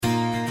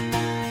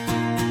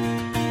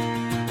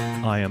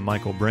I am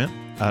Michael Brent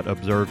at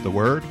Observe the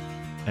Word,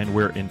 and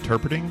we're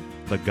interpreting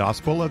the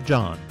Gospel of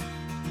John.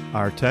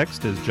 Our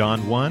text is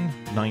John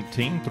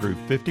 1:19 through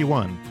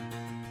 51.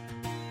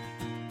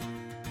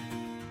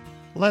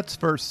 Let's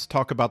first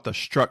talk about the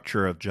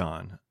structure of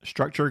John.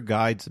 Structure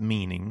guides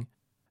meaning,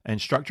 and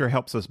structure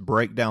helps us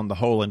break down the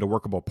whole into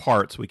workable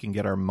parts we can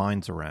get our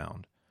minds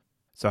around.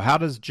 So how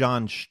does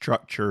John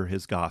structure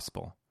his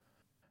gospel?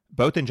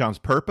 Both in John's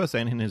purpose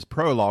and in his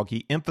prologue,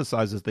 he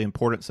emphasizes the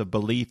importance of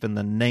belief in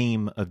the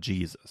name of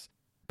Jesus.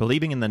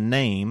 Believing in the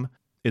name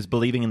is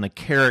believing in the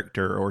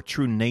character or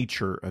true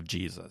nature of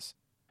Jesus.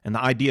 And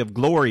the idea of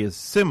glory is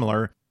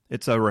similar.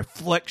 It's a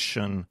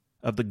reflection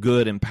of the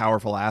good and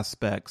powerful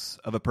aspects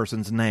of a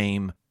person's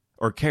name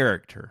or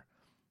character.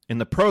 In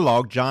the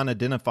prologue, John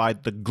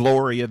identified the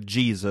glory of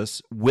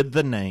Jesus with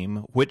the name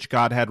which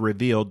God had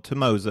revealed to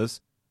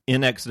Moses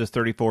in Exodus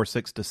 34,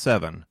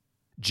 6-7.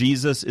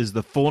 Jesus is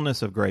the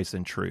fullness of grace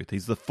and truth.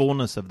 He's the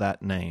fullness of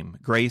that name.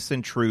 Grace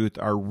and truth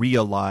are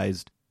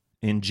realized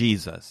in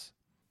Jesus.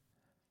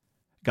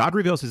 God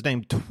reveals his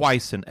name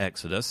twice in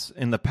Exodus,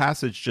 in the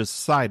passage just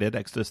cited,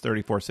 Exodus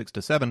 34,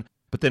 6-7,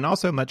 but then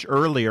also much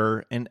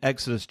earlier in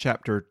Exodus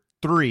chapter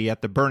 3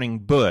 at the burning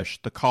bush,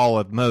 the call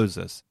of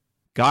Moses.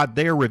 God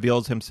there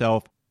reveals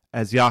himself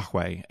as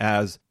Yahweh,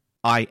 as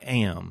I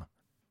am.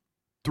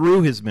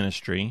 Through his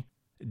ministry,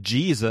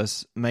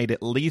 Jesus made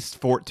at least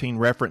 14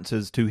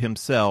 references to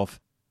himself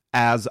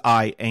as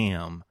I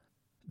am.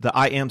 The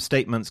I am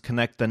statements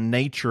connect the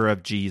nature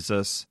of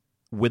Jesus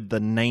with the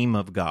name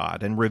of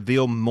God and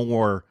reveal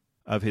more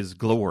of his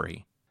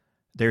glory.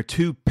 There are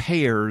two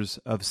pairs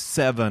of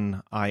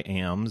 7 I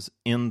ams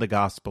in the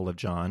Gospel of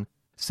John.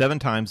 7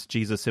 times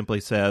Jesus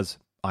simply says,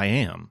 I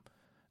am.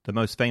 The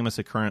most famous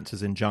occurrence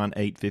is in John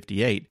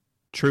 8:58.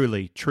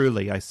 Truly,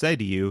 truly, I say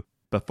to you,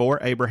 before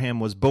Abraham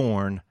was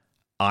born,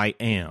 I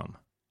am.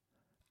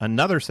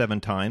 Another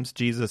 7 times,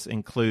 Jesus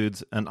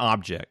includes an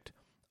object.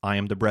 I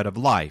am the bread of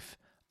life.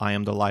 I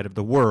am the light of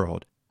the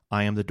world.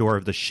 I am the door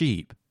of the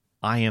sheep.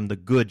 I am the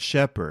good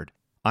shepherd.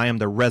 I am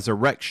the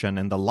resurrection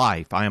and the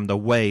life. I am the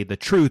way, the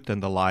truth,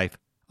 and the life.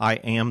 I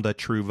am the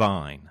true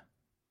vine.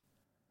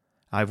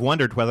 I've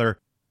wondered whether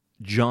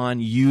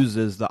John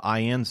uses the I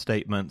am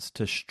statements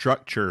to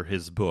structure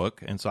his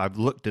book, and so I've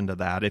looked into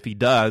that. If he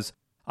does,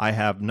 I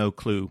have no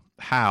clue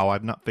how.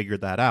 I've not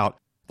figured that out.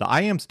 The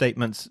I am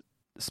statements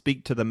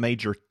speak to the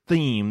major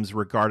themes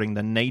regarding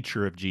the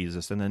nature of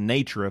Jesus and the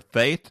nature of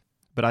faith,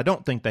 but I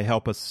don't think they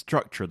help us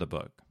structure the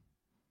book.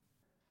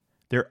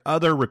 There are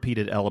other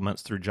repeated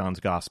elements through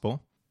John's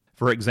gospel.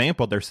 For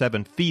example, there are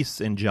 7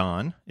 feasts in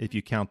John, if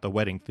you count the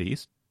wedding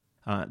feast.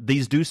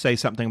 These do say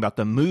something about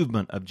the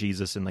movement of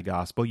Jesus in the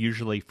gospel,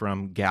 usually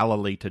from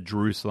Galilee to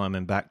Jerusalem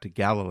and back to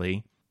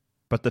Galilee,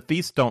 but the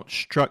feasts don't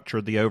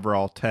structure the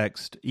overall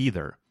text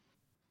either.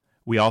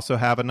 We also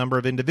have a number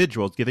of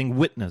individuals giving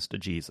witness to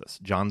Jesus.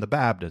 John the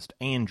Baptist,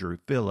 Andrew,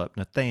 Philip,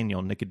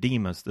 Nathanael,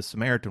 Nicodemus, the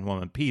Samaritan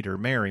woman, Peter,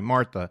 Mary,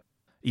 Martha,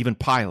 even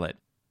Pilate.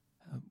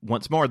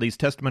 Once more, these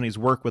testimonies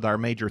work with our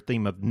major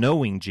theme of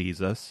knowing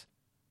Jesus,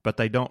 but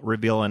they don't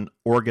reveal an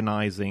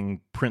organizing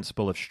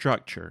principle of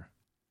structure.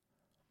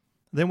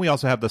 Then we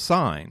also have the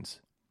signs.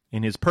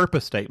 In his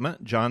purpose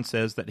statement, John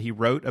says that he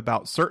wrote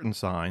about certain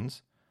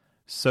signs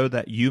so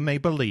that you may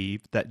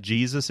believe that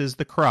Jesus is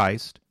the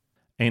Christ,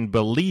 and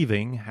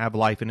believing have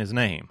life in his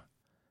name.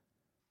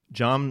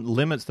 John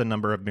limits the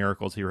number of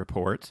miracles he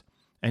reports,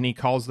 and he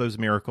calls those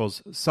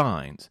miracles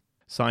signs.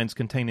 Signs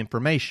contain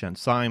information.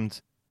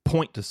 Signs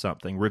point to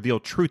something, reveal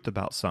truth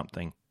about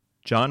something.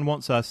 John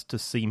wants us to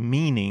see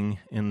meaning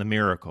in the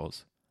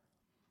miracles.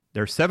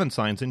 There are 7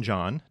 signs in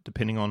John,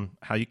 depending on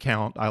how you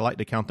count. I like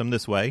to count them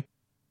this way.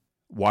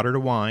 Water to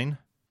wine,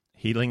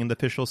 healing in the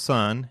official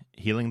son,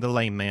 healing the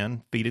lame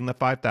man, feeding the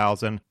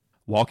 5,000,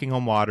 walking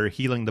on water,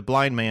 healing the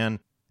blind man,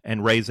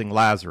 and raising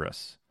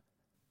Lazarus.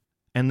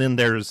 And then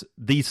there's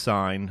the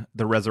sign,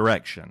 the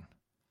resurrection.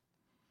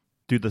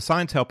 Do the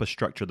signs help us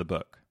structure the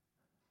book?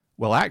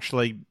 Well,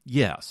 actually,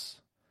 yes.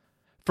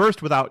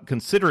 First, without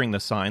considering the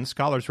signs,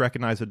 scholars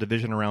recognize a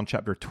division around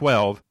chapter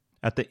 12.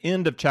 At the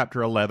end of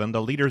chapter 11,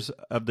 the leaders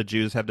of the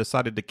Jews have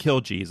decided to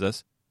kill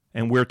Jesus,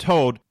 and we're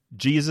told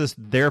Jesus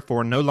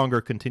therefore no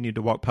longer continued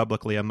to walk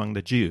publicly among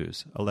the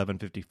Jews,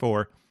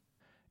 11:54.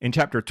 In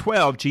chapter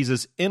 12,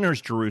 Jesus enters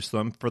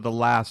Jerusalem for the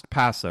last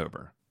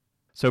Passover.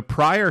 So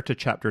prior to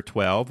chapter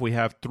 12, we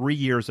have 3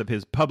 years of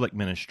his public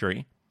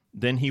ministry,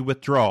 then he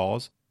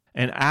withdraws,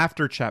 and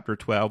after chapter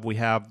 12, we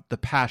have the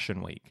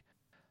Passion Week.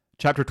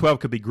 Chapter 12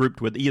 could be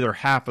grouped with either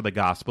half of the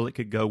gospel. It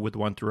could go with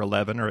 1 through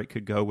 11, or it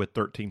could go with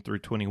 13 through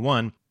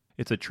 21.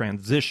 It's a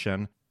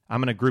transition. I'm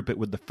going to group it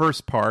with the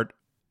first part,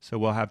 so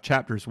we'll have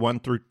chapters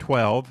 1 through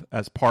 12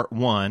 as part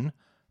 1,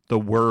 the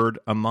Word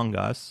among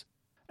us,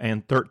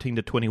 and 13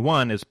 to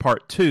 21 is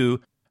part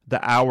 2,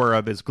 the hour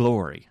of his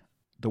glory.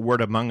 The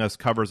Word among us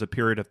covers a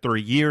period of 3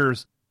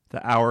 years.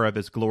 The hour of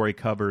his glory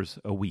covers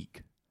a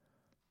week.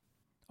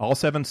 All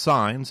 7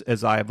 signs,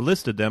 as I have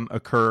listed them,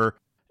 occur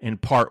in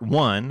part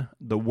 1,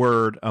 the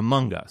Word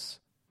among us.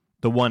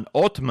 The one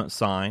ultimate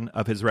sign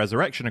of his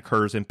resurrection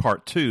occurs in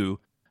part 2,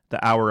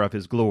 the hour of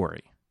his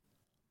glory.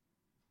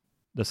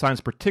 The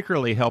signs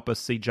particularly help us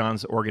see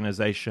John's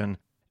organization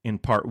in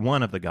part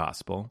 1 of the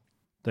gospel.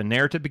 The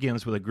narrative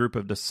begins with a group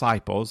of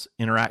disciples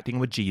interacting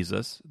with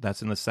Jesus.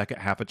 That's in the second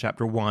half of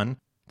chapter 1.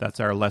 That's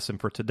our lesson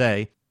for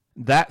today.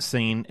 That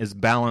scene is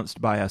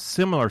balanced by a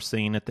similar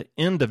scene at the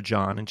end of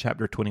John in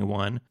chapter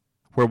 21,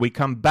 where we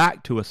come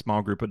back to a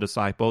small group of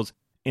disciples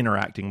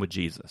interacting with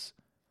Jesus.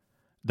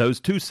 Those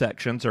two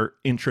sections are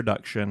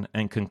introduction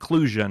and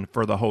conclusion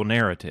for the whole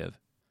narrative.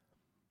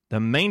 The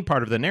main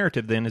part of the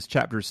narrative then is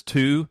chapters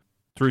 2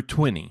 through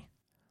 20.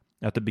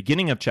 At the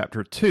beginning of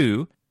chapter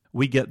 2,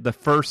 we get the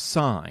first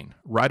sign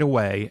right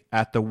away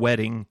at the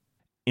wedding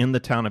in the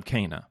town of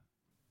Cana.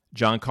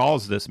 John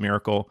calls this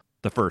miracle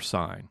the first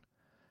sign.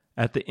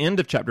 At the end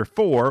of chapter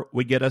 4,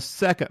 we get a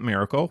second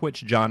miracle,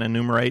 which John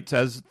enumerates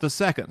as the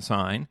second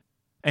sign,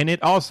 and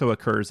it also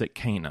occurs at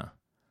Cana.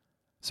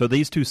 So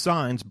these two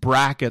signs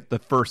bracket the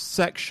first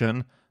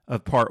section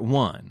of part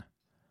 1.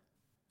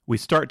 We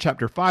start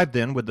chapter 5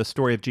 then with the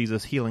story of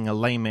Jesus healing a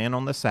lame man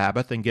on the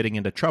Sabbath and getting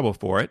into trouble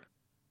for it.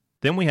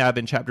 Then we have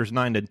in chapters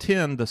 9 and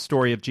 10 the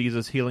story of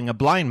Jesus healing a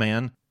blind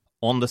man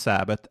on the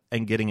Sabbath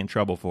and getting in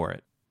trouble for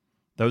it.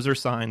 Those are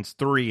signs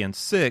 3 and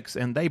 6,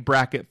 and they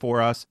bracket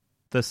for us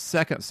the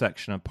second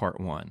section of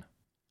part 1.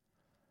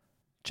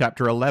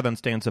 Chapter 11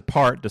 stands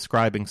apart,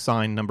 describing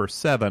sign number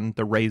 7,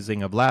 the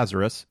raising of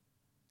Lazarus,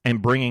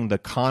 and bringing the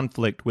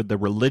conflict with the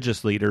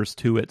religious leaders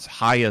to its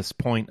highest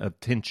point of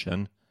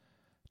tension.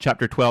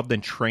 Chapter 12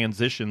 then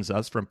transitions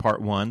us from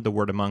part 1, the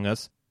word among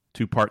us,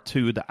 to part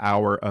 2, the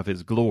hour of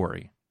his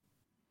glory.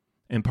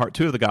 In part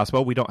 2 of the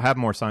gospel, we don't have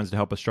more signs to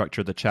help us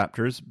structure the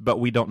chapters, but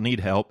we don't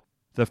need help.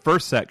 The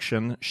first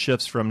section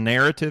shifts from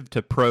narrative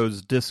to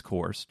prose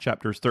discourse.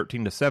 Chapters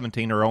 13 to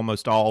 17 are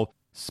almost all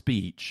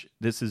speech.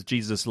 This is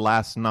Jesus'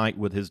 last night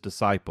with his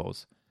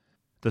disciples.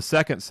 The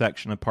second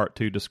section of part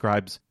 2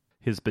 describes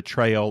his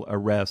betrayal,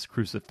 arrest,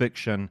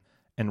 crucifixion,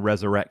 and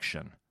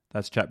resurrection.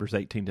 That's chapters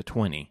 18 to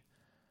 20.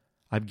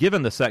 I've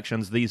given the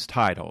sections these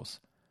titles.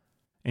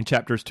 In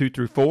chapters 2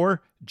 through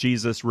 4,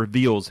 Jesus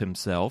reveals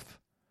himself.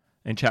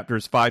 In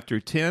chapters 5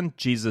 through 10,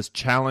 Jesus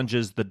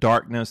challenges the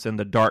darkness and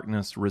the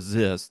darkness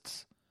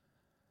resists.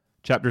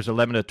 Chapters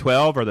 11 to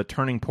 12 are the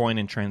turning point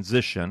in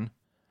transition.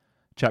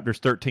 Chapters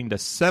 13 to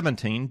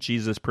 17,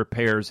 Jesus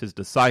prepares his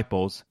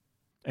disciples.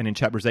 And in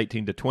chapters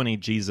 18 to 20,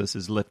 Jesus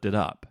is lifted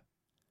up.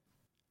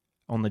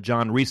 On the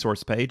John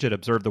resource page at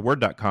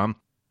observetheword.com,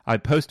 I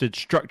posted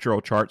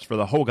structural charts for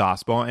the whole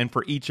gospel and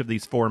for each of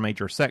these 4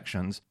 major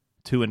sections,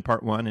 2 in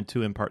part 1 and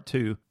 2 in part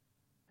 2.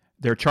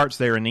 There are charts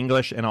there in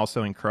English and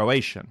also in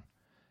Croatian.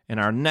 In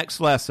our next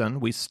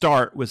lesson, we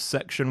start with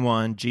section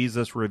 1,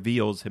 Jesus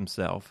reveals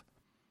himself.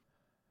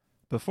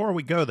 Before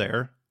we go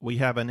there, we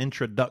have an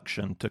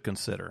introduction to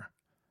consider.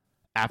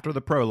 After the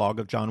prologue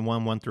of John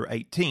 1 through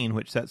 18,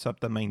 which sets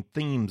up the main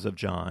themes of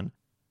John,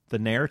 the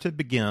narrative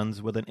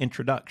begins with an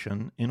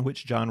introduction in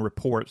which John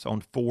reports on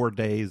 4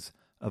 days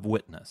of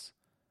witness.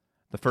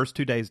 The first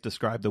 2 days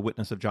describe the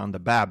witness of John the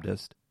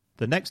Baptist.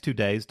 The next 2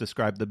 days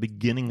describe the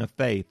beginning of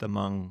faith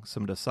among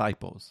some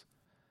disciples.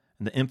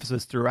 And the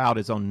emphasis throughout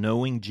is on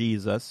knowing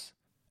Jesus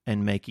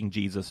and making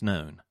Jesus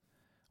known.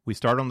 We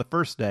start on the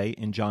first day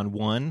in John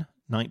 1,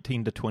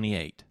 19 to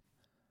 28.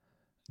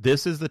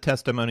 This is the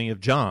testimony of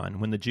John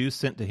when the Jews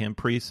sent to him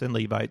priests and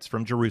Levites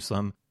from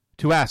Jerusalem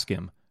to ask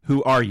him,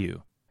 "Who are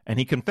you?" And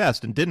he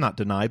confessed and did not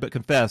deny, but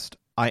confessed,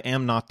 "I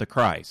am not the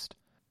Christ."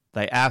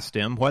 They asked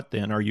him, "What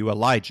then, are you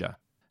Elijah?"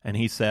 And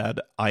he said,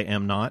 "I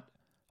am not."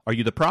 "Are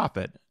you the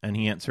prophet?" And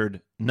he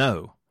answered,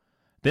 "No."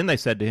 Then they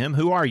said to him,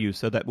 "Who are you,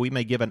 so that we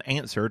may give an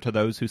answer to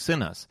those who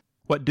sent us?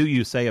 What do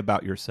you say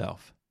about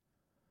yourself?"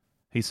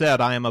 He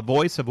said, "I am a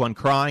voice of one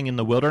crying in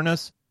the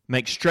wilderness,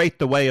 'Make straight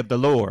the way of the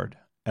Lord,'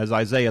 as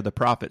Isaiah the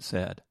prophet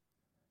said."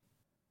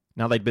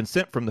 Now they'd been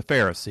sent from the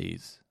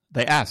Pharisees.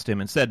 They asked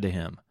him and said to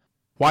him,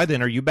 "Why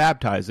then are you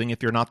baptizing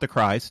if you're not the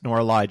Christ, nor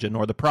Elijah,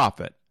 nor the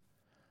prophet?"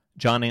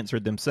 John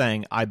answered them,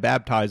 saying, "I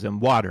baptize in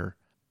water,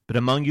 but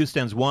among you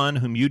stands one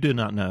whom you do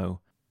not know.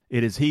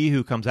 It is he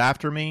who comes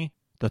after me,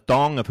 the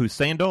thong of whose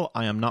sandal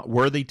I am not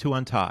worthy to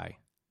untie."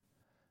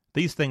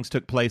 These things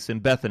took place in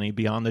Bethany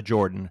beyond the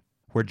Jordan,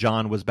 where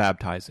John was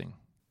baptizing.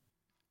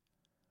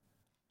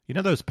 You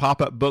know those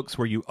pop-up books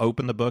where you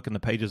open the book and the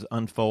pages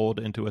unfold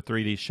into a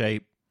 3D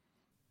shape?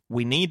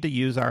 We need to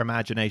use our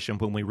imagination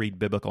when we read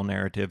biblical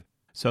narrative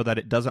so that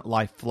it doesn't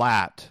lie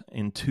flat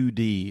in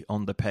 2D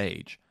on the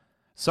page.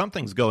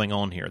 Something's going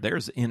on here.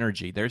 There's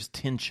energy. There's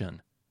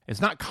tension. It's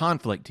not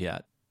conflict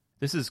yet.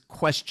 This is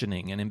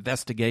questioning and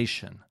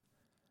investigation.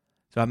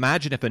 So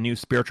imagine if a new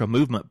spiritual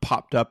movement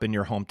popped up in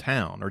your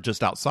hometown or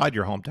just outside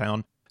your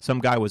hometown. Some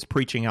guy was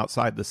preaching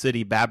outside the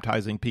city,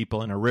 baptizing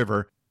people in a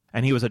river,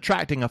 and he was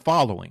attracting a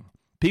following.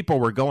 People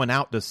were going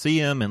out to see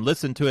him and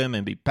listen to him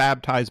and be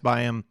baptized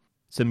by him.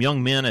 Some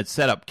young men had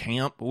set up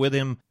camp with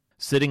him,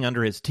 sitting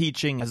under his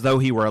teaching as though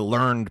he were a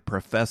learned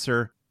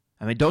professor.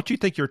 I mean, don't you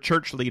think your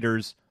church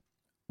leaders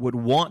would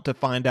want to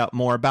find out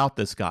more about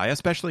this guy,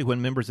 especially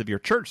when members of your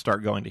church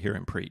start going to hear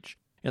him preach?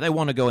 And they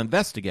want to go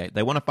investigate.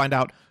 They want to find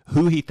out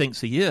who he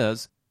thinks he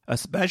is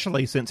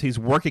especially since he's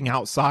working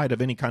outside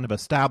of any kind of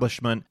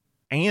establishment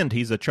and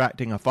he's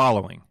attracting a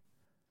following.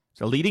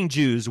 So leading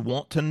Jews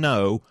want to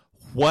know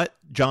what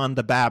John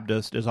the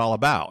Baptist is all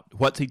about.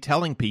 What's he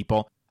telling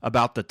people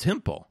about the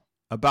temple,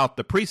 about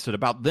the priesthood,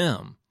 about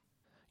them?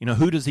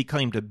 Who does he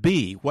claim to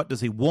be? What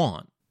does he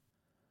want?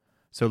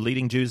 So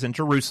leading Jews in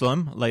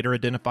Jerusalem, later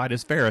identified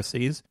as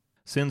Pharisees,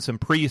 send some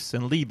priests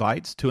and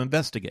Levites to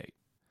investigate.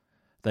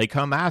 They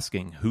come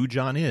asking who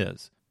John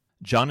is.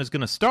 John is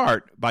going to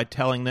start by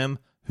telling them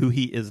who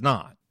he is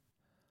not.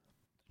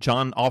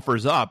 John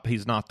offers up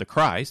he's not the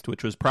Christ,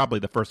 which was probably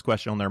the first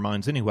question on their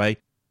minds anyway.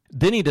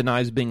 Then he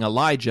denies being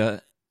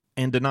Elijah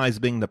and denies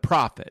being the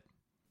prophet.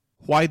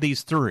 Why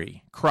these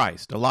three?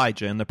 Christ,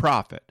 Elijah, and the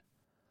prophet.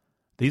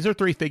 These are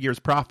three figures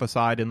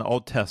prophesied in the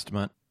Old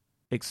Testament,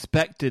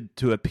 expected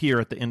to appear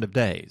at the end of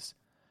days.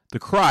 The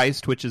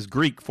Christ, which is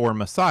Greek for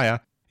Messiah,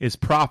 is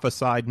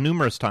prophesied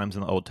numerous times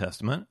in the Old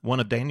Testament. One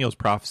of Daniel's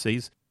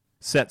prophecies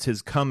sets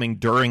his coming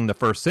during the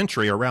first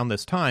century around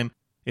this time,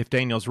 if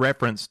Daniel's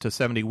reference to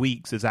 70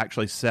 weeks is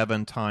actually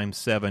 7 times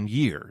 7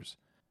 years.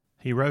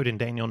 He wrote in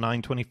Daniel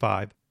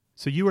 9:25,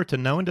 "So you are to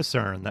know and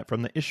discern that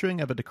from the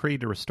issuing of a decree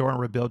to restore and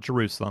rebuild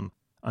Jerusalem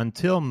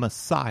until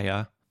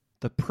Messiah,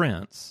 the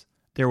Prince,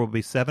 there will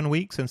be 7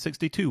 weeks and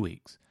 62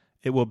 weeks.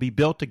 It will be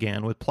built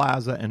again with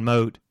plaza and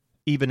moat,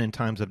 even in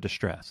times of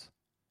distress."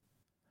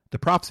 The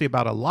prophecy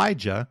about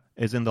Elijah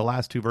is in the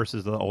last 2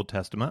 verses of the Old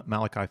Testament,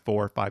 Malachi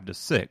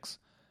 4:5-6.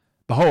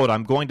 "Behold,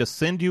 I'm going to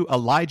send you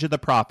Elijah the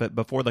prophet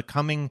before the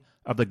coming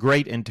of the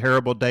great and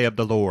terrible day of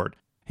the Lord.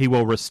 He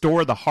will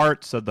restore the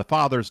hearts of the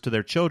fathers to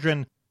their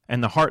children,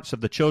 and the hearts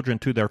of the children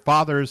to their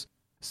fathers,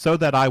 so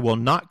that I will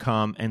not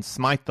come and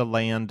smite the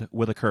land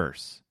with a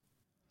curse."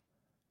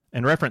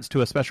 In reference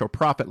to a special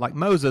prophet like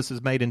Moses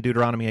is made in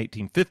Deuteronomy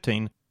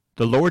 18:15,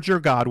 "The Lord your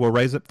God will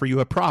raise up for you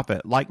a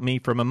prophet like me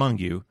from among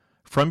you,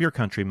 from your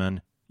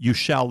countrymen. You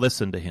shall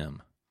listen to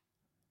him."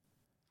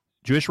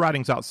 Jewish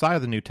writings outside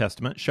of the New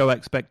Testament show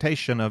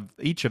expectation of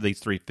each of these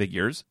three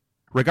figures.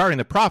 Regarding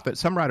the prophet,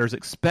 some writers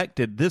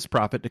expected this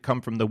prophet to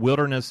come from the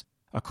wilderness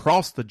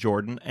across the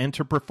Jordan and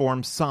to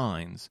perform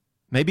signs,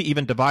 maybe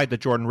even divide the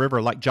Jordan River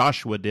like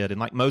Joshua did and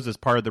like Moses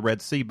parted the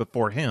Red Sea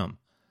before him.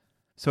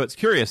 So it's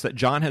curious that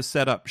John has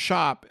set up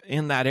shop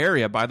in that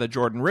area by the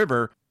Jordan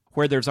River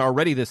where there's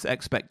already this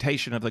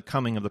expectation of the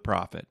coming of the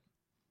prophet.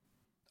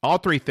 All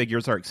three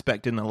figures are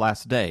expected in the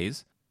last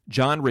days.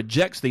 John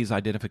rejects these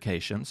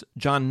identifications.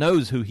 John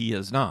knows who he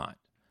is not,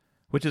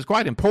 which is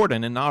quite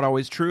important and not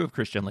always true of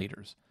Christian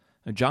leaders.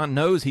 John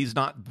knows he's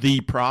not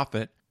the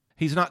prophet.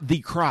 He's not the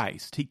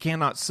Christ. He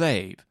cannot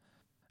save.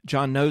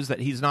 John knows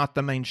that he's not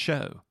the main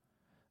show.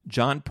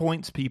 John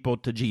points people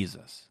to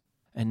Jesus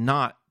and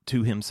not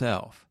to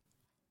himself.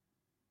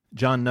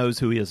 John knows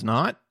who he is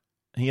not.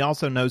 He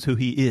also knows who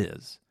he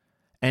is.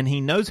 And he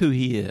knows who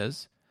he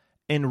is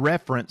in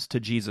reference to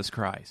Jesus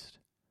Christ.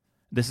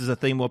 This is a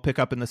theme we'll pick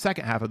up in the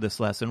second half of this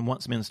lesson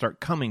once men start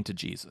coming to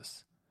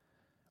Jesus.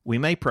 We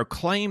may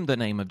proclaim the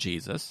name of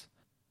Jesus,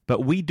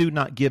 but we do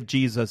not give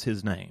Jesus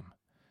his name.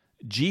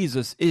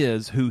 Jesus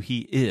is who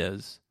he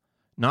is,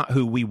 not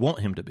who we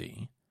want him to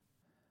be,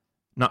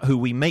 not who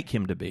we make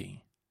him to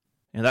be.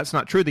 And that's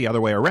not true the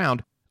other way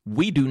around.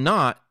 We do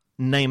not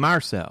name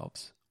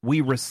ourselves.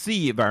 We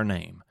receive our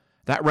name.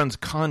 That runs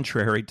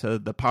contrary to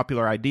the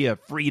popular idea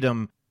of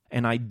freedom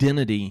and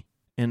identity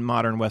in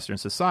modern Western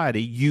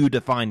society. You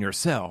define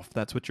yourself.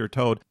 That's what you're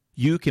told.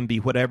 You can be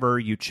whatever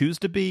you choose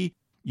to be.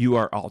 You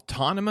are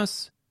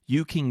autonomous.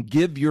 You can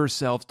give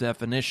yourself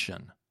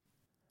definition.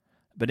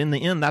 But in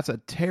the end, that's a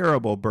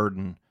terrible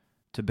burden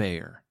to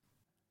bear.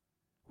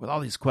 With all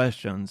these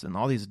questions and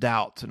all these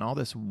doubts and all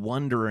this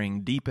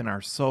wondering deep in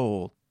our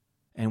soul,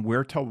 and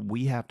we're told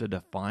we have to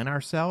define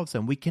ourselves,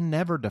 and we can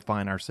never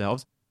define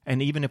ourselves.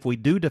 And even if we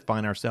do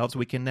define ourselves,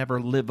 we can never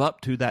live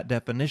up to that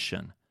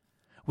definition.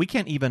 We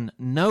can't even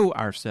know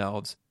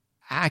ourselves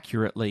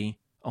accurately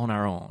on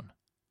our own.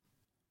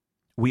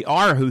 We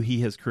are who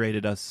he has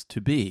created us to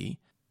be,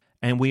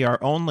 and we are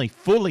only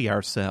fully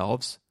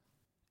ourselves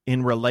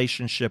in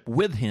relationship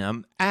with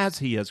him as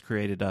he has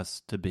created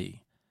us to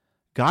be.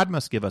 God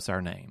must give us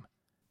our name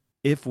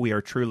if we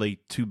are truly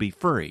to be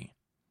free.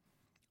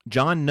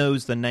 John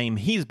knows the name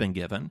he's been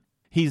given.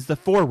 He's the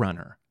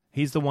forerunner.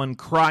 He's the one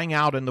crying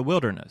out in the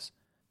wilderness.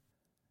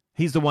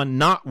 He's the one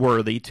not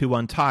worthy to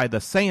untie the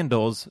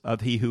sandals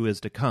of he who is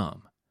to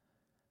come.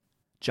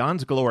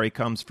 John's glory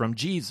comes from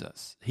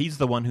Jesus. He's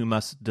the one who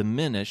must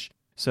diminish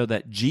so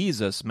that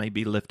Jesus may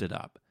be lifted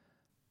up.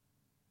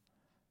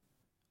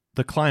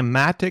 The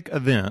climactic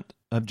event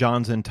of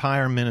John's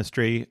entire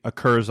ministry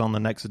occurs on the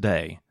next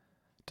day,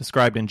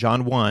 described in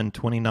John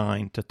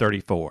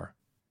 1:29-34.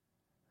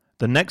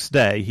 The next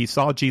day he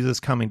saw Jesus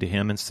coming to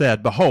him and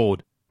said,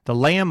 "Behold, the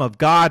Lamb of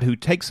God who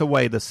takes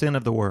away the sin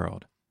of the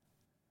world.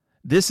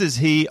 This is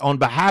he on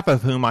behalf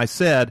of whom I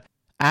said,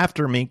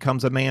 after me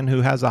comes a man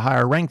who has a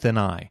higher rank than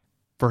I,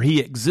 for he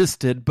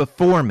existed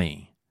before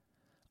me.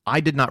 I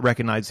did not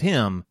recognize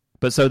him,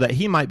 but so that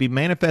he might be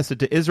manifested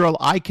to Israel,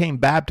 I came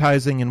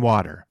baptizing in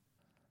water."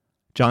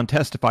 John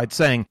testified,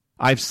 saying,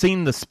 I've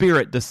seen the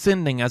Spirit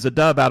descending as a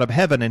dove out of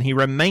heaven, and he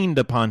remained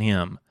upon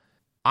him.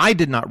 I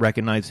did not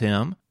recognize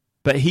him,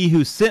 but he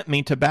who sent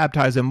me to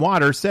baptize in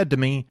water said to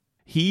me,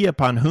 He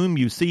upon whom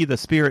you see the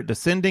Spirit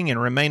descending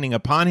and remaining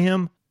upon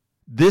him,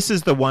 this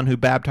is the one who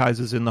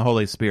baptizes in the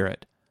Holy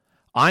Spirit.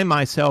 I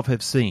myself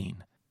have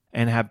seen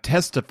and have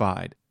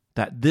testified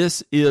that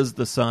this is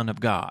the Son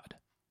of God.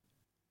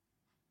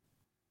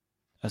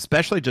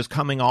 Especially just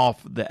coming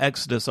off the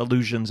Exodus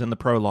allusions in the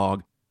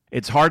prologue,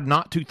 it's hard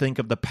not to think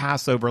of the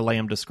Passover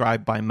lamb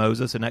described by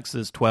Moses in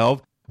Exodus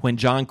 12 when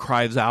John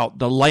cries out,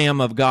 the Lamb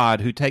of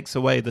God who takes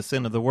away the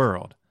sin of the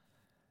world.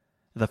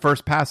 The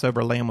first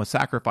Passover lamb was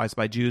sacrificed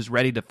by Jews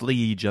ready to flee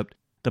Egypt.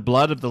 The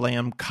blood of the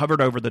lamb covered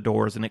over the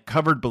doors, and it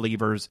covered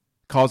believers,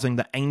 causing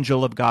the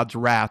angel of God's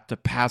wrath to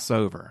pass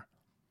over.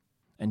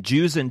 And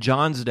Jews in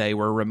John's day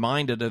were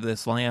reminded of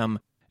this lamb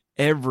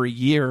every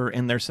year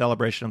in their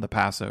celebration of the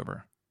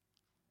Passover.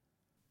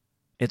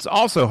 It's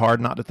also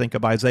hard not to think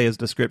of Isaiah's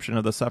description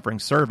of the suffering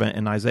servant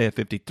in Isaiah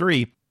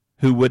 53,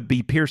 who would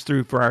be pierced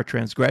through for our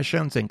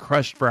transgressions and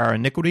crushed for our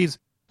iniquities,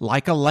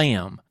 like a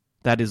lamb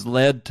that is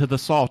led to the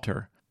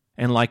slaughter,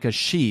 and like a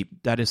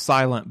sheep that is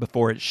silent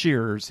before its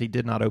shearers, he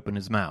did not open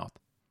his mouth.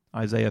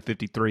 Isaiah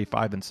 53,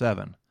 5 and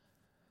 7.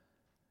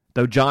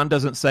 Though John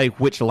doesn't say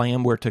which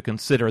lamb we're to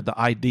consider, the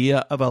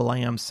idea of a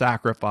lamb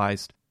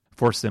sacrificed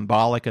for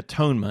symbolic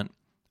atonement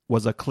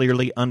was a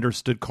clearly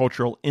understood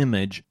cultural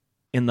image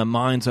in the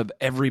minds of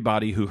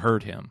everybody who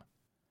heard him.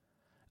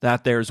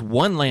 That there's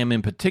one lamb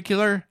in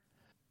particular,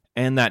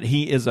 and that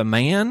he is a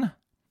man,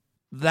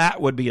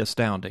 that would be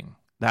astounding.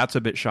 That's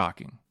a bit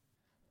shocking.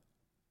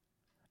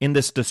 In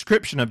this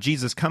description of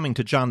Jesus coming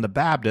to John the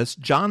Baptist,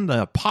 John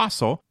the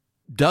Apostle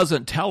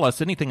doesn't tell us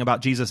anything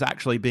about Jesus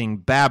actually being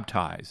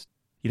baptized.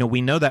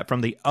 We know that from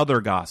the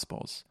other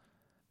Gospels.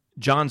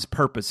 John's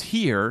purpose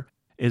here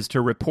is to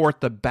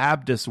report the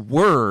Baptist's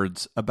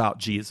words about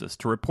Jesus,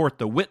 to report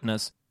the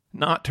witness,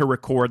 not to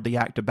record the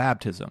act of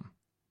baptism.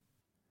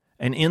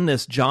 And in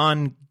this,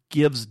 John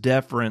gives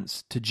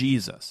deference to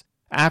Jesus.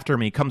 After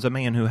me comes a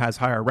man who has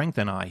higher rank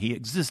than I. He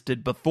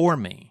existed before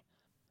me.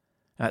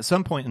 At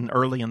some point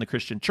early in the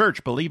Christian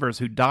church, believers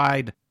who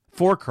died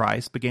for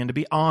Christ began to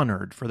be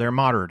honored for their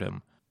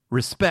martyrdom,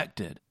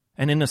 respected,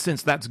 and in a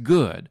sense that's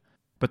good.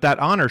 But that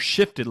honor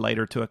shifted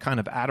later to a kind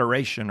of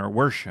adoration or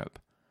worship.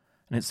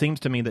 And it seems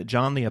to me that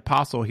John the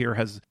Apostle here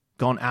has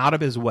gone out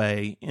of his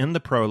way in the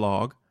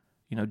prologue.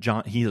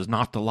 John, he is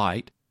not the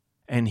light.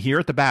 And here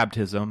at the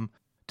baptism,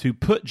 to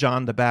put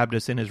John the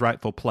Baptist in his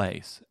rightful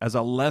place as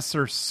a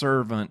lesser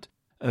servant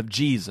of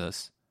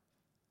Jesus,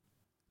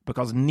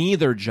 because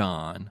neither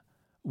John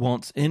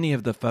wants any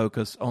of the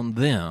focus on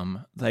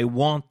them. They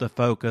want the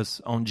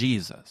focus on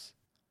Jesus.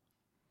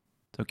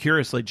 So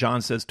curiously,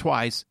 John says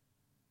twice,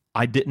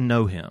 I didn't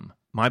know him.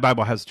 My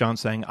Bible has John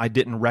saying, I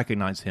didn't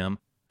recognize him.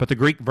 But the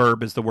Greek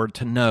verb is the word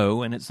to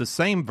know, and it's the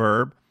same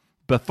verb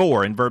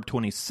before in verb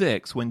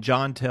 26 when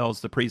John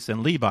tells the priests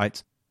and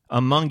Levites,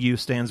 among you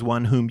stands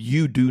one whom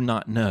you do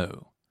not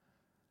know.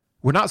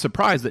 We're not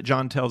surprised that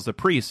John tells the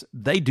priests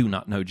they do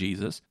not know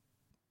Jesus,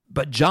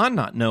 but John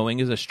not knowing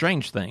is a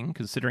strange thing,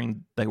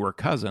 considering they were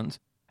cousins,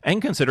 and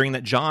considering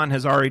that John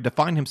has already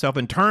defined himself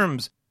in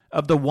terms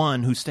of the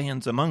one who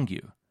stands among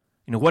you.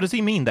 What does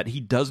he mean that he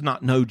does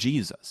not know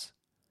Jesus?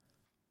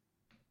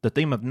 The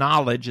theme of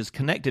knowledge is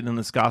connected in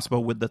this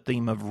gospel with the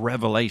theme of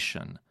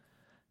revelation.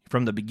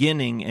 From the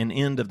beginning and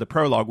end of the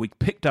prologue, we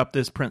picked up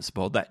this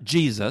principle that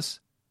Jesus,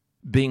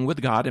 being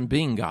with God and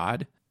being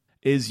God,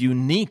 is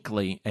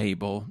uniquely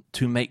able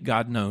to make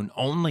God known.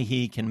 Only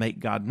he can make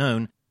God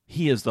known.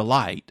 He is the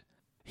light.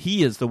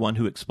 He is the one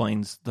who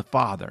explains the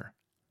Father.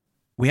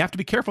 We have to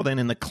be careful then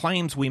in the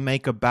claims we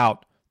make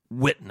about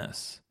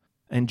witness.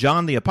 And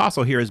John the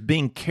Apostle here is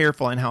being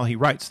careful in how he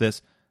writes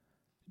this.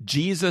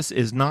 Jesus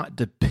is not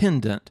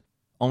dependent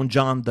on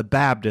John the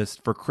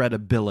Baptist for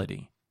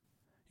credibility.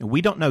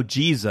 We don't know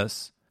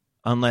Jesus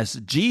unless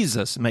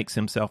Jesus makes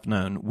himself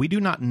known. We do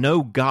not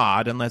know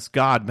God unless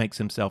God makes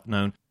himself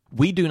known.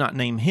 We do not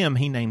name him,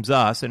 he names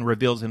us and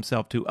reveals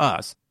himself to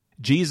us.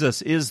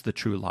 Jesus is the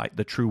true light,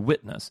 the true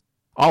witness.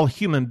 All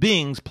human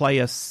beings play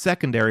a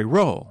secondary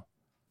role.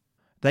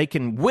 They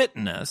can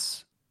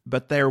witness,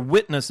 but their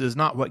witness is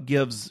not what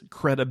gives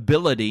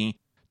credibility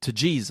to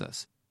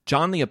Jesus.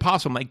 John the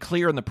Apostle made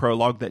clear in the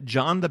prologue that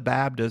John the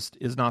Baptist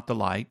is not the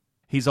light.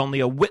 He's only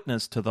a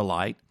witness to the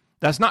light.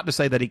 That's not to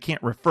say that he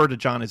can't refer to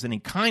John as any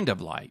kind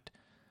of light.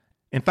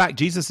 In fact,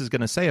 Jesus is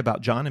going to say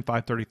about John in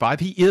 5:35,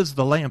 he is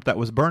the lamp that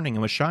was burning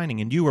and was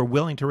shining, and you were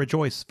willing to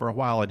rejoice for a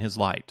while in his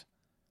light.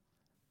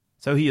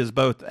 So he is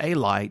both a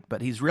light,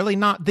 but he's really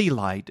not the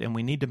light, and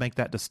we need to make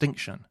that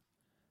distinction.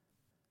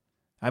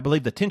 I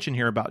believe the tension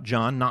here about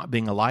John not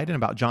being a light and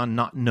about John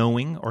not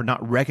knowing or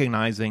not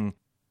recognizing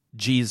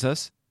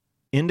Jesus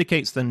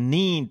indicates the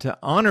need to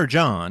honor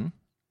John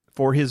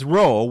for his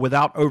role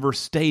without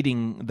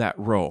overstating that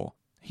role.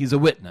 He's a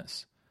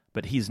witness,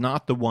 but he's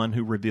not the one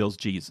who reveals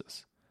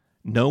Jesus.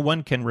 No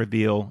one can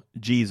reveal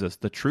Jesus.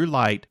 The true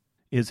light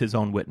is his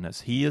own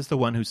witness. He is the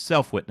one who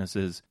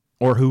self-witnesses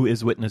or who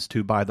is witnessed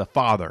to by the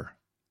Father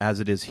as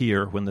it is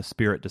here when the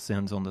Spirit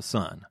descends on the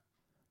Son.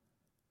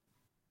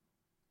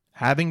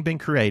 Having been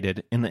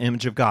created in the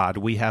image of God,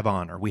 we have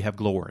honor, we have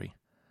glory.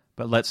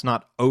 But let's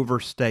not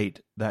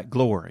overstate that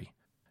glory.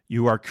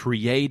 You are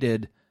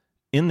created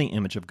in the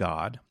image of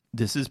God.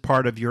 This is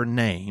part of your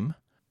name.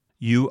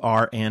 You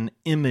are an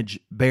image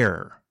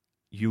bearer.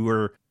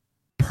 Your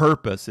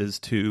purpose is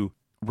to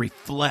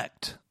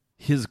reflect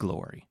His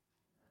glory.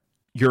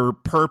 Your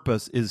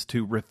purpose is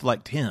to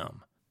reflect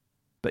Him.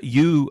 But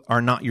you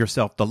are not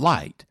yourself the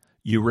light.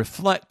 You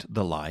reflect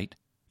the light.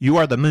 You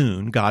are the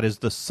moon. God is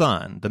the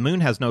sun. The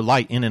moon has no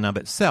light in and of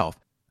itself.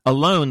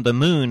 Alone, the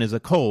moon is a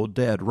cold,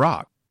 dead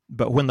rock.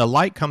 But when the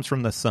light comes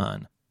from the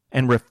sun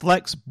and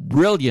reflects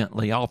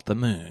brilliantly off the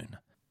moon,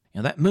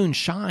 that moon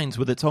shines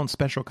with its own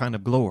special kind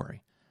of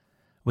glory.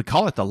 We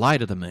call it the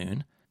light of the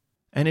moon,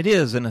 and it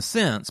is in a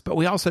sense, but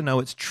we also know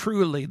it's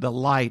truly the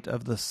light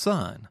of the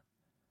sun.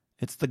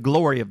 It's the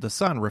glory of the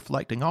sun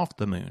reflecting off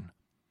the moon.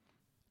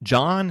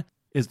 John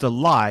is the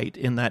light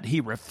in that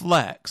he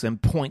reflects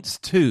and points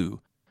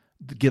to,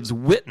 gives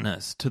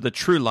witness to the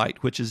true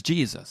light, which is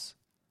Jesus.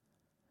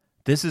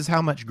 This is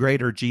how much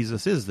greater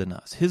Jesus is than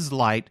us. His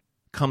light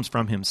comes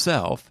from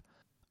Himself.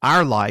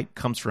 Our light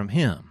comes from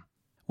Him.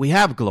 We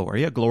have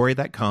glory, a glory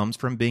that comes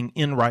from being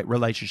in right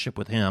relationship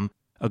with Him,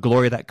 a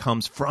glory that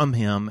comes from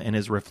Him and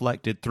is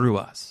reflected through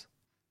us.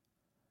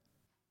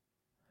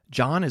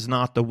 John is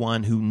not the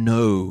one who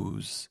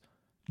knows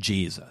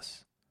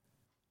Jesus.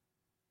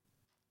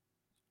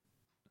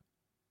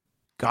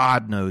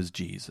 God knows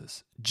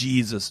Jesus.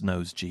 Jesus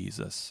knows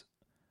Jesus.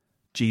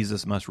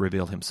 Jesus must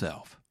reveal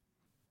Himself.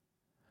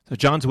 So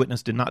John's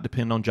witness did not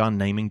depend on John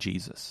naming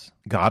Jesus.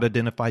 God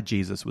identified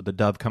Jesus with the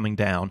dove coming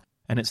down,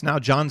 and it's now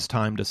John's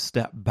time to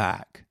step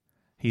back.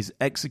 He's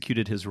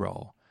executed his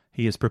role.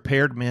 He has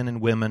prepared men and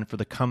women for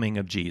the coming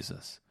of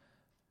Jesus.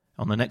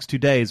 On the next 2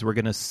 days, we're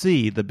going to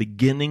see the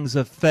beginnings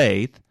of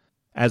faith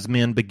as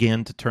men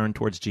begin to turn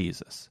towards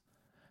Jesus.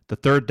 The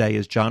third day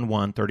is John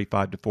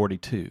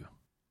 1:35-42.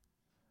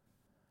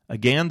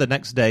 Again, the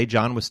next day,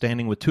 John was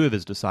standing with 2 of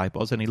his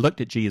disciples, and he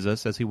looked at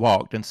Jesus as he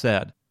walked and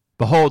said,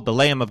 "Behold, the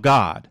Lamb of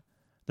God."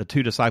 The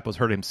 2 disciples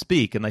heard him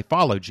speak, and they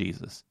followed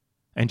Jesus.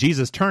 And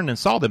Jesus turned and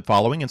saw them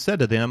following, and said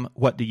to them,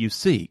 "What do you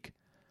seek?"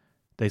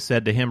 They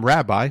said to him,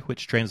 "Rabbi,"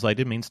 which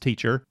translated means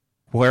teacher,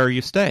 "where are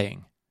you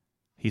staying?"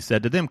 He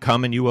said to them,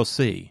 "Come and you will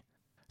see."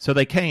 So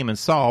they came and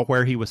saw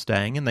where he was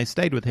staying, and they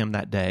stayed with him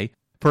that day,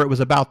 for it was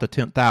about the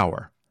 10th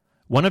hour.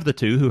 One of the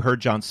 2 who heard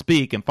John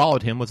speak and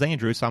followed him was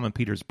Andrew, Simon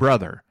Peter's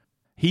brother.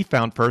 He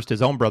found first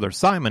his own brother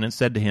Simon and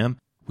said to him,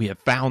 "We have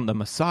found the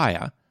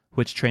Messiah,"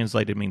 which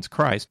translated means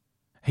Christ.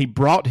 He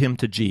brought him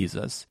to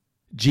Jesus.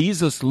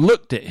 Jesus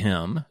looked at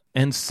him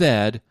and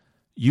said,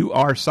 "You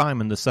are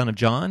Simon, the son of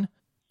John.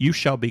 You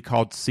shall be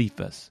called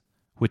Cephas,"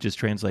 which is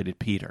translated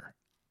Peter.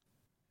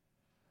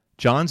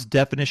 John's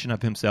definition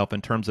of himself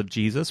in terms of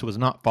Jesus was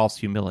not false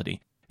humility.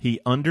 He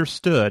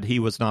understood he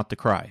was not the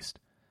Christ.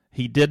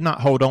 He did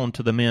not hold on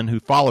to the men who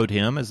followed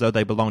him as though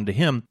they belonged to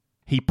him.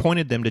 He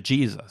pointed them to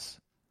Jesus.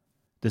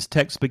 This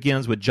text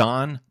begins with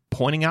John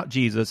pointing out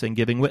Jesus and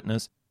giving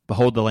witness,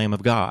 "Behold the Lamb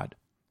of God."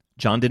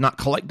 John did not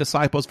collect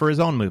disciples for his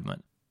own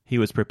movement. He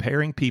was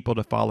preparing people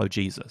to follow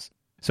Jesus.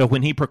 So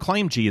when he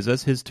proclaimed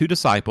Jesus, his 2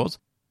 disciples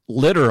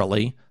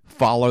literally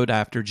followed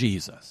after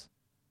Jesus.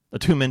 The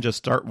 2 men just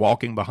start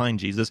walking behind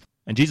Jesus,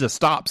 and Jesus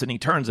stops and he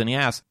turns and he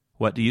asks,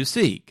 "What do you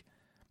seek?"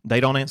 They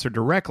don't answer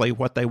directly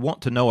what they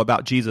want to know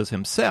about Jesus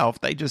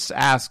himself. They just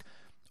ask,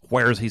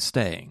 "Where is he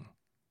staying?"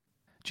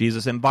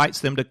 Jesus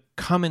invites them to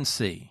come and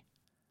see.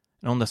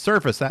 And on the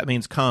surface, that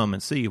means come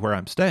and see where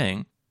I'm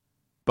staying.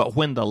 But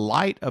when the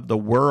light of the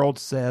world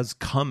says,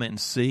 "Come and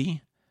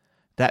see,"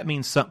 that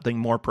means something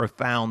more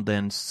profound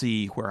than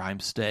 "see where I'm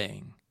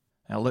staying."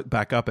 Now look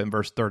back up in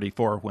verse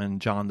 34 when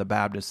John the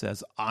Baptist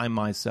says, "I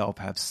myself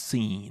have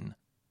seen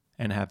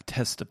and have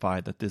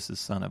testified that this is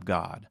Son of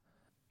God."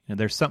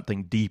 There's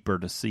something deeper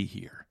to see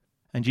here.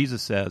 And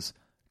Jesus says,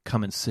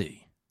 "Come and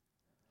see."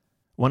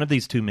 One of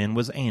these 2 men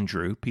was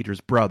Andrew,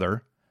 Peter's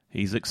brother.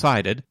 He's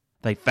excited.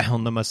 They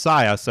found the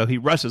Messiah, so he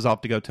rushes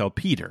off to go tell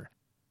Peter.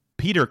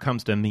 Peter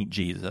comes to meet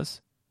Jesus.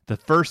 The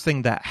first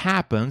thing that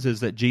happens is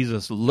that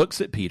Jesus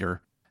looks at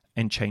Peter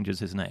and changes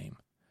his name.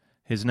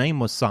 His name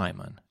was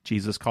Simon.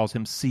 Jesus calls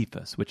him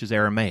Cephas, which is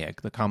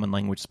Aramaic, the common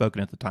language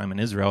spoken at the time in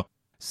Israel.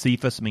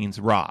 Cephas means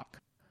rock.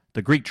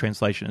 The Greek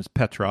translation is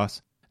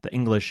Petros. The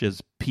English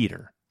is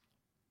Peter.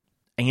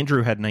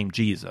 Andrew had named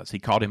Jesus. He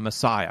called him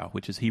Messiah,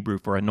 which is Hebrew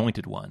for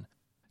anointed one.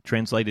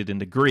 Translated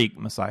into Greek,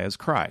 Messiah is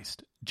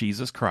Christ.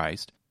 Jesus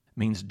Christ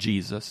means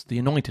Jesus, the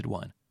anointed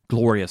one,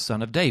 glorious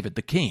son of David,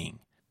 the king.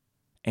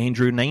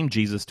 Andrew named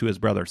Jesus to his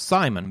brother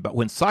Simon, but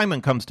when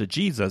Simon comes to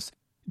Jesus,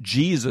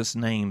 Jesus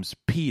names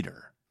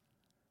Peter.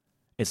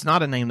 It's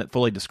not a name that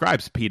fully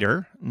describes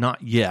Peter,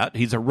 not yet.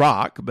 He's a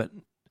rock, but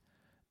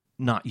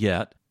not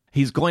yet.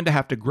 He's going to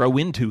have to grow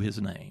into his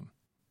name.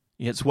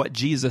 It's what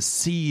Jesus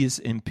sees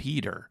in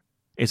Peter.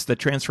 It's the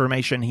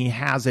transformation he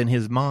has in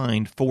his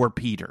mind for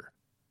Peter.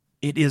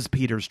 It is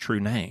Peter's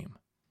true name.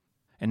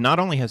 And not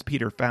only has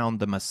Peter found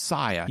the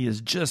Messiah, he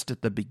is just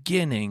at the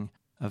beginning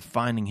of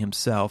finding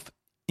himself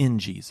in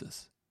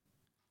Jesus.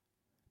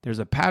 There's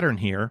a pattern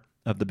here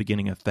of the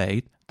beginning of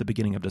faith, the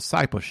beginning of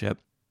discipleship.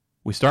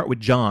 We start with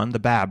John the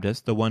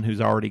Baptist, the one who's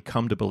already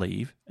come to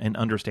believe and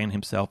understand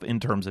himself in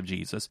terms of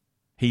Jesus.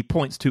 He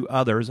points to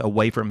others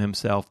away from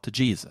himself to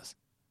Jesus.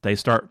 They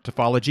start to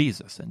follow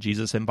Jesus, and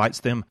Jesus invites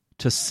them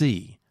to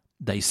see.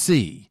 They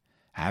see.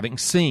 Having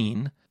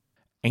seen,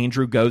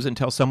 Andrew goes and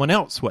tells someone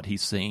else what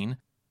he's seen,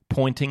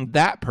 pointing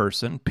that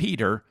person,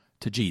 Peter,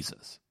 to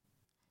Jesus.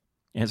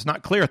 And it's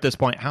not clear at this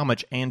point how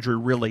much Andrew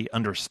really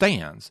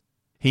understands.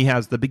 He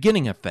has the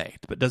beginning of faith,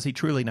 but does he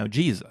truly know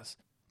Jesus?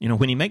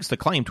 When he makes the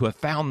claim to have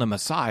found the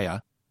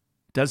Messiah,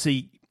 does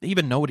he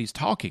even know what he's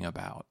talking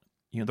about?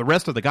 The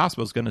rest of the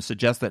gospel is going to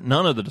suggest that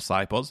none of the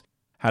disciples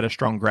had a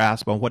strong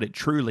grasp on what it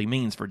truly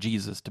means for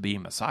Jesus to be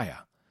Messiah.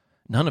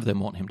 None of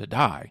them want him to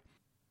die.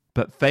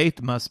 But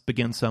faith must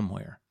begin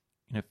somewhere.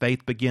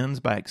 Faith begins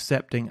by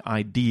accepting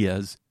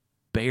ideas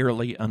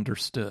barely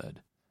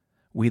understood.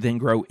 We then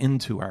grow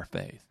into our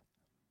faith.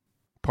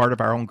 Part of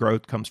our own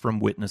growth comes from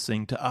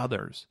witnessing to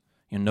others.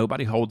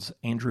 Nobody holds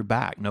Andrew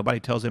back.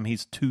 Nobody tells him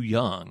he's too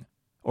young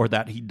or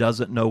that he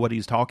doesn't know what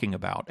he's talking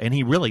about. And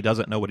he really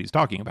doesn't know what he's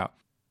talking about.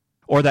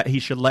 Or that he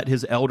should let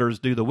his elders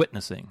do the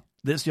witnessing.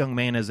 This young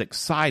man is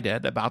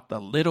excited about the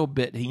little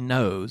bit he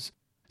knows,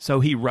 so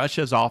he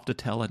rushes off to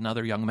tell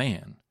another young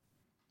man.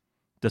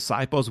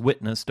 Disciples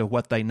witness to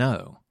what they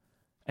know.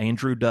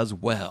 Andrew does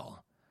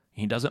well.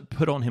 He doesn't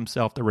put on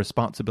himself the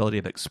responsibility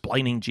of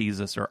explaining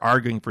Jesus or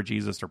arguing for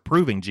Jesus or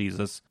proving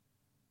Jesus.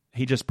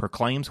 He just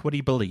proclaims what he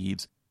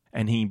believes,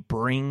 and he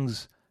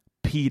brings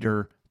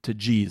Peter to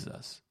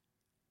Jesus.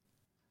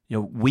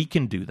 We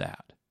can do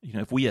that.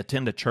 If we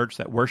attend a church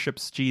that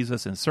worships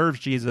Jesus and serves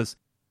Jesus,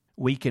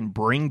 we can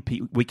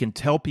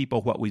tell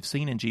people what we've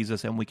seen in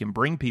Jesus, and we can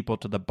bring people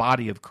to the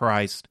body of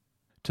Christ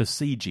to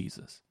see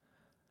Jesus.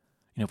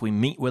 If we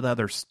meet with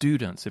other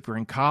students, if we're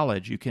in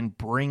college, you can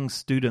bring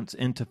students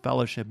into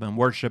fellowship and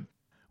worship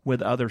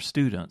with other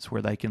students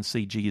where they can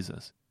see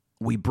Jesus.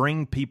 We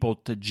bring people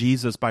to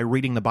Jesus by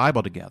reading the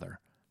Bible together.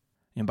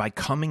 And by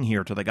coming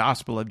here to the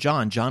Gospel of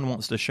John, John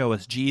wants to show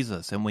us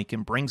Jesus, and we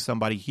can bring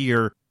somebody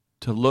here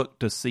to look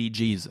to see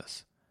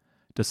Jesus.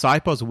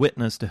 Disciples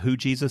witness to who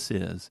Jesus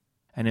is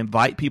and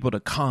invite people to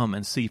come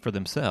and see for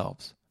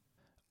themselves.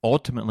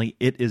 Ultimately,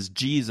 it is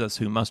Jesus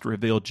who must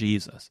reveal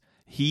Jesus.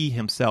 He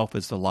himself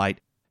is the light.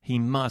 He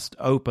must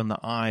open the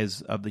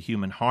eyes of the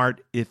human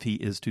heart if he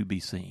is to be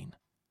seen.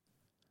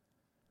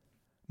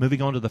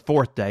 Moving on to the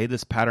fourth day,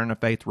 this pattern of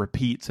faith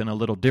repeats in a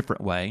little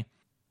different way.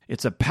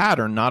 It's a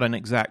pattern, not an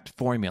exact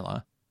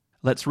formula.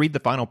 Let's read the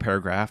final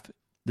paragraph.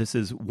 This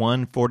is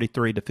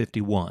 1:43 to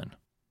 51.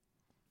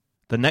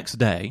 The next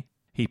day,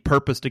 he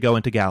purposed to go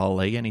into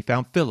Galilee, and he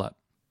found Philip.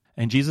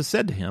 And Jesus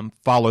said to him,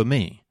 "Follow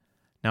me."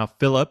 Now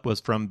Philip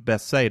was from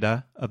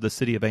Bethsaida of the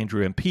city of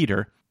Andrew and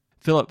Peter.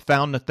 Philip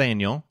found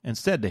Nathanael and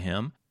said to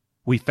him,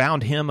 "We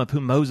found him of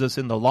whom Moses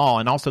in the law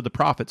and also the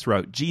prophets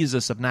wrote,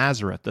 Jesus of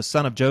Nazareth, the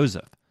son of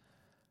Joseph."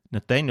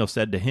 Nathanael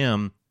said to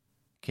him,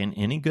 "Can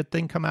any good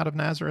thing come out of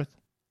Nazareth?"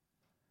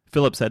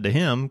 Philip said to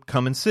him,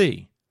 "Come and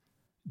see."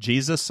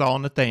 Jesus saw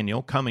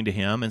Nathanael coming to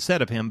him and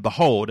said of him,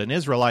 "Behold, an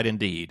Israelite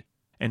indeed,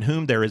 in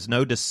whom there is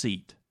no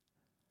deceit."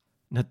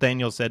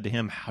 Nathanael said to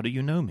him, "How do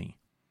you know me?"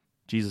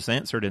 Jesus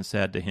answered and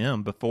said to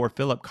him, "Before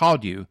Philip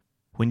called you,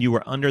 when you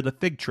were under the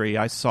fig tree,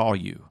 I saw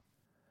you."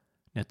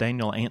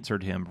 Nathanael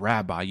answered him,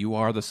 "Rabbi, you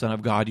are the Son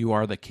of God, you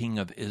are the King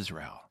of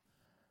Israel."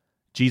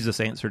 Jesus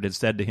answered and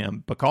said to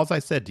him, "Because I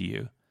said to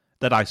you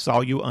that I saw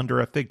you under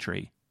a fig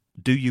tree,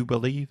 do you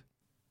believe?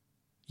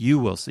 You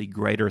will see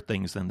greater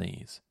things than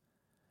these."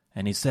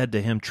 And he said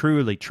to him,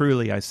 "Truly,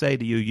 truly, I say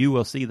to you, you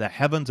will see the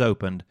heavens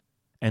opened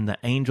and the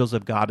angels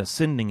of God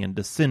ascending and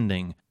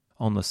descending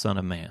on the Son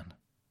of Man."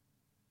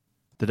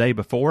 The day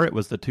before, it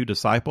was the two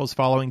disciples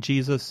following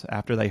Jesus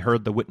after they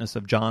heard the witness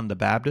of John the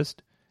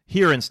Baptist.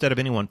 Here, instead of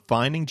anyone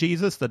finding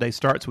Jesus, the day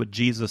starts with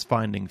Jesus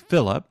finding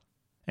Philip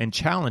and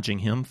challenging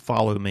him,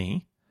 "Follow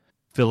me."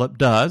 Philip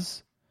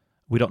does.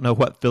 We don't know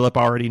what Philip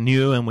already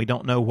knew, and we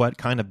don't know what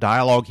kind of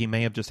dialogue he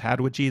may have just had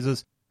with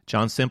Jesus.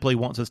 John simply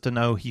wants us to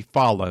know he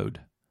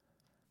followed.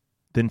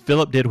 Then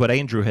Philip did what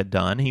Andrew had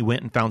done. He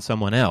went and found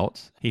someone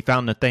else. He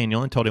found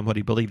Nathanael and told him what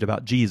he believed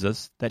about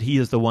Jesus, that he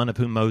is the one of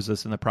whom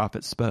Moses and the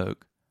prophets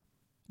spoke.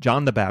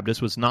 John the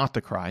Baptist was not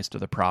the Christ or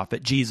the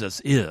prophet.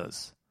 Jesus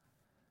is.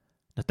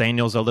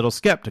 Nathanael's a little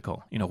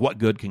skeptical. What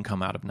good can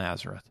come out of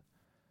Nazareth?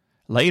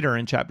 Later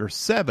in chapter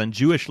 7,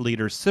 Jewish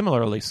leaders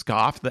similarly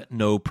scoff that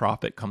no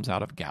prophet comes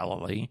out of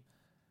Galilee.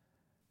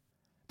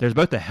 There's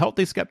both a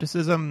healthy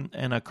skepticism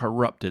and a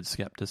corrupted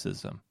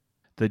skepticism.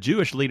 The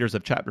Jewish leaders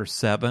of chapter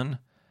 7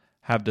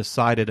 have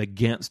decided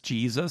against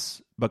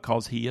Jesus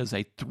because he is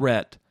a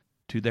threat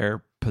to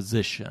their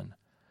position.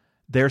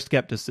 Their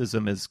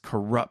skepticism is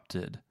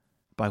corrupted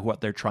by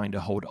what they're trying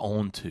to hold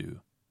on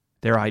to.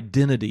 Their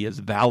identity is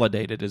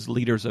validated as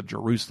leaders of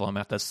Jerusalem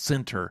at the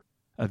center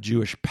of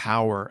Jewish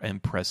power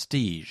and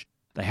prestige.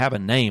 They have a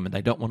name and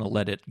they don't want to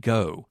let it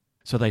go.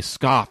 So they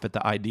scoff at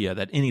the idea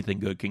that anything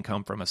good can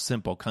come from a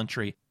simple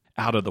country,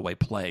 out-of-the-way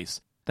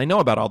place. They know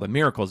about all the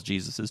miracles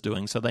Jesus is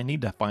doing, so they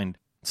need to find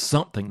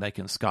something they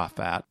can scoff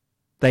at.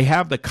 They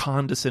have the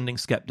condescending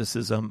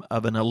skepticism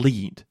of an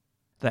elite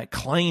that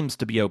claims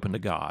to be open to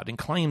God and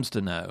claims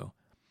to know,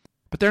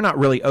 but they're not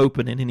really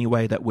open in any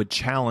way that would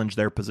challenge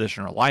their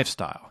position or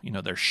lifestyle.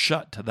 They're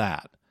shut to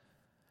that.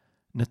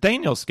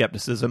 Nathanael's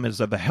skepticism is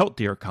of a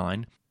healthier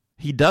kind.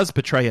 He does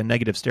portray a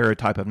negative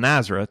stereotype of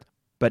Nazareth,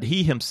 but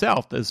he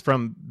himself is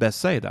from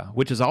Bethsaida,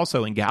 which is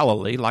also in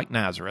Galilee, like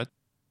Nazareth.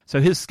 So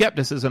his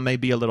skepticism may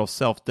be a little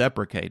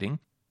self-deprecating,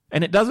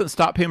 and it doesn't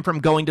stop him from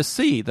going to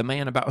see the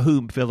man about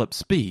whom Philip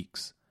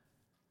speaks.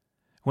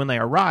 When they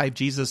arrive,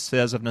 Jesus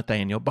says of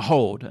Nathanael,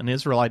 "Behold, an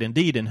Israelite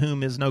indeed, in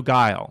whom is no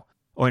guile,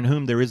 or in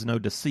whom there is no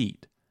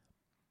deceit."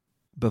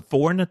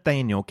 Before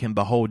Nathanael can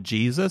behold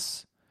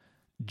Jesus,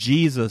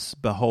 Jesus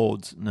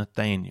beholds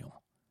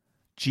Nathanael.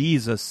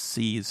 Jesus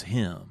sees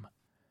him.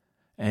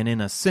 And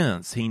in a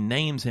sense, he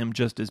names him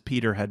just as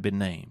Peter had been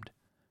named.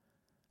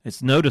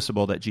 It's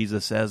noticeable that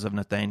Jesus says of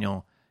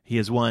Nathanael, he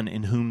is one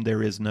in whom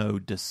there is no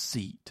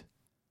deceit.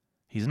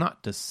 He's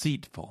not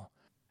deceitful.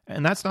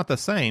 And that's not the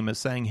same as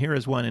saying here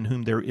is one in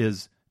whom there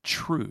is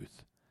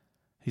truth.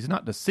 He's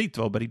not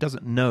deceitful, but he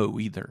doesn't know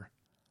either.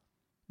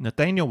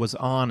 Nathanael was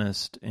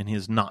honest in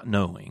his not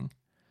knowing,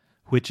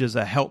 which is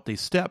a healthy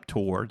step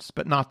towards,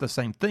 but not the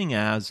same thing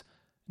as,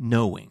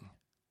 knowing.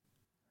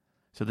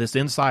 So this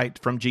insight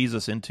from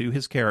Jesus into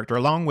his character,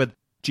 along with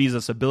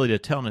Jesus' ability to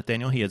tell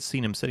Nathanael he had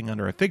seen him sitting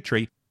under a fig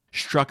tree,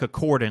 struck a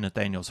chord in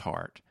Nathanael's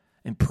heart,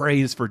 and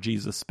praise for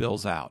Jesus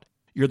spills out.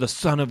 You're the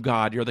Son of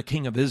God, you're the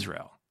King of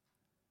Israel.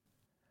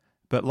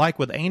 But like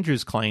with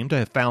Andrew's claim to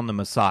have found the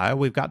Messiah,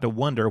 we've got to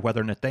wonder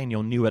whether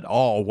Nathanael knew at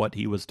all what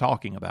he was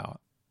talking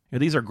about.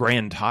 These are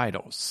grand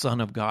titles,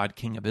 Son of God,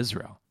 King of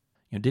Israel.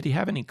 Did he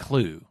have any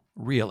clue,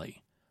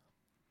 really?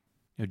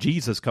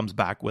 Jesus comes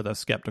back with a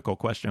skeptical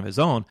question of his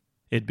own.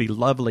 It'd be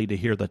lovely to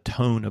hear the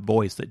tone of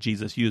voice that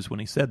Jesus used when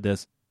he said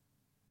this.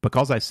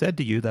 Because I said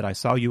to you that I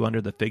saw you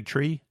under the fig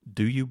tree,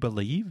 do you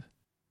believe?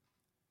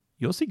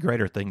 You'll see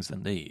greater things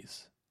than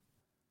these.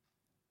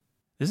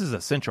 This is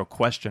a central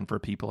question for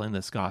people in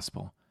this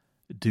gospel.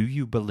 Do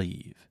you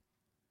believe?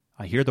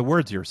 I hear the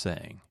words you're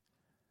saying,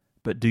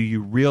 but do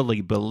you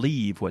really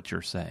believe what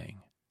you're saying?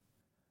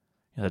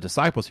 The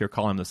disciples here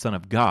call him the Son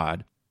of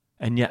God,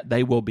 and yet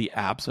they will be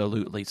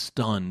absolutely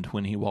stunned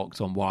when he walks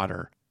on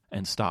water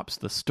and stops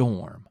the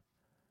storm.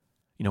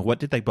 What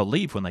did they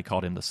believe when they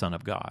called him the Son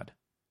of God?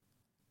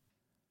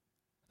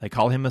 They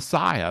call him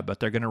Messiah, but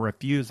they're going to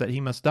refuse that he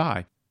must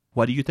die.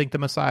 What do you think the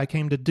Messiah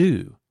came to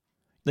do?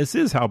 This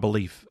is how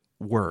belief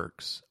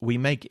works. We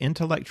make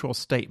intellectual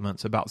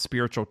statements about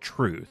spiritual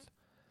truth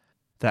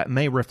that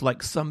may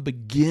reflect some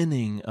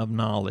beginning of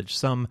knowledge,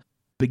 some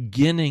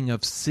beginning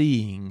of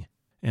seeing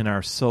in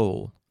our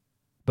soul.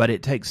 But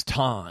it takes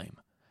time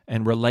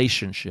and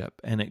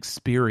relationship and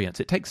experience.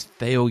 It takes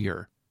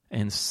failure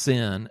and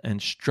sin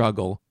and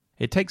struggle.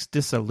 It takes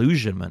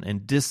disillusionment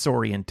and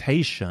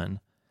disorientation.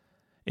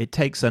 It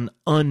takes an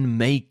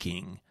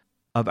unmaking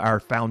of our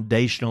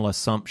foundational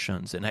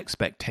assumptions and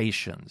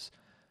expectations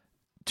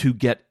to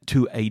get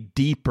to a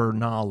deeper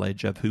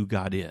knowledge of who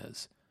God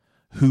is,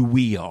 who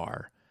we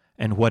are,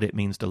 and what it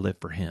means to live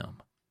for him.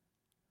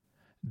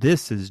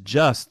 This is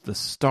just the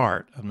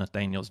start of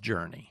Nathanael's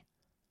journey.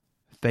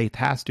 Faith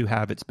has to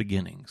have its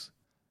beginnings.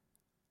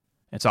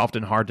 It's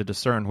often hard to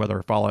discern whether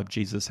a follower of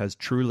Jesus has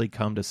truly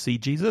come to see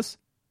Jesus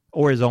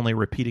or is only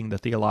repeating the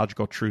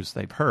theological truths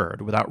they've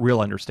heard without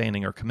real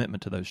understanding or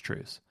commitment to those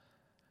truths.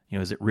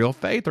 Is it real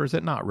faith or is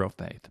it not real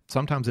faith?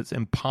 Sometimes it's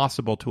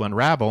impossible to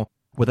unravel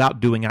without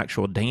doing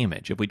actual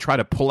damage. If we try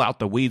to pull out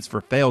the weeds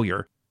for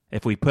failure,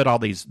 if we put all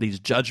these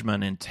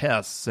judgment and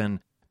tests and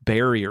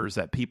barriers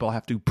that people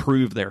have to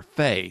prove their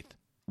faith,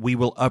 we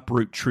will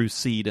uproot true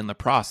seed in the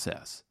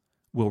process.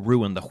 We'll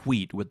ruin the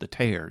wheat with the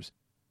tares.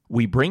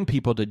 We bring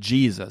people to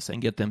Jesus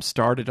and get them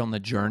started on the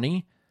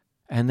journey,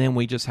 and then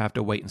we just have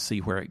to wait and see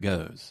where it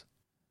goes.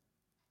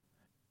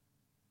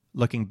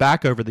 Looking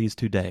back over these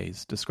 2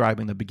 days,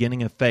 describing the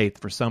beginning of faith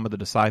for some of the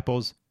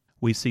disciples,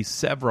 we see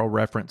several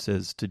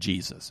references to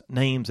Jesus,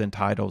 names and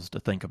titles to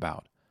think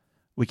about.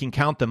 We can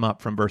count them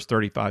up from verse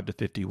 35 to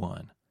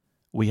 51.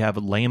 We have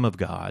Lamb of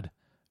God,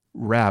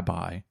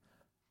 Rabbi,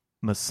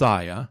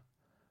 Messiah,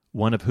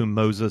 one of whom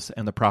Moses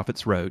and the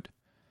prophets wrote,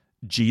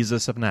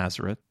 Jesus of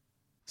Nazareth,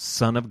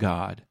 Son of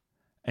God,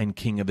 and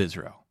King of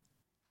Israel.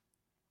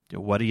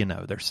 What do you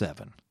know? There's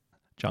 7.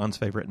 John's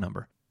favorite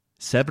number.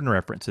 7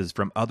 references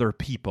from other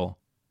people,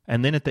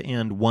 and then at the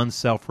end, one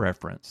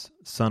self-reference,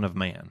 Son of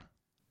Man.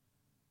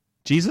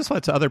 Jesus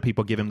lets other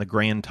people give him the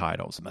grand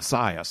titles,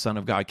 Messiah, Son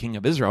of God, King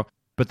of Israel,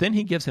 but then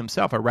he gives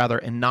himself a rather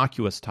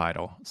innocuous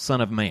title,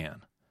 Son of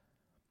Man.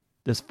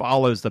 This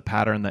follows the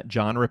pattern that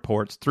John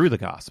reports through the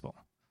gospel.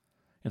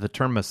 The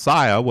term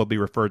Messiah will be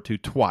referred to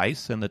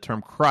twice, and the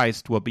term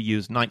Christ will be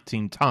used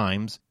 19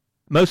 times.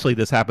 Mostly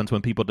this happens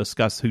when people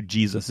discuss who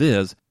Jesus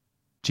is.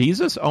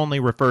 Jesus only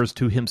refers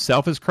to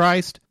himself as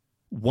Christ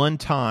one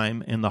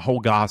time in the whole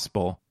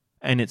gospel,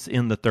 and it's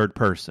in the third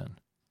person.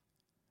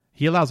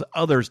 He allows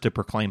others to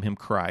proclaim him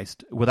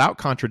Christ without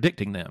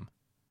contradicting them,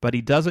 but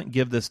he doesn't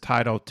give this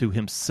title to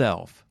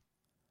himself.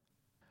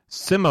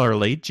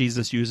 Similarly,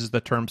 Jesus uses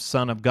the term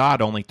Son of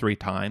God only 3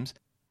 times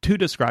to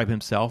describe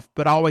himself,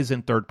 but always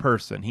in third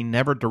person. He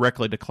never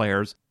directly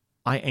declares,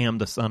 I am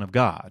the Son of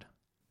God.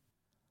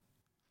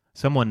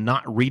 Someone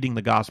not reading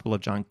the Gospel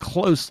of John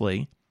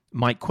closely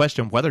might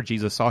question whether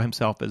Jesus saw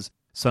himself as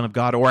Son of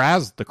God or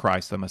as the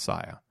Christ, the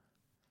Messiah.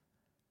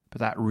 But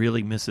that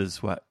really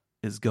misses what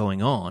is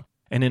going on.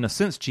 And in a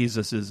sense,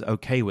 Jesus is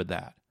okay with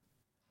that.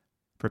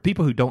 For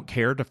people who don't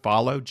care to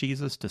follow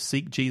Jesus, to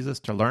seek Jesus,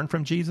 to learn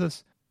from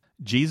Jesus,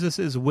 Jesus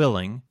is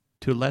willing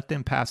to let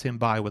them pass him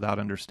by without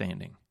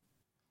understanding.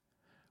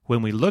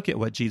 When we look at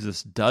what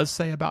Jesus does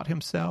say about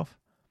himself,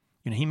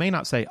 he may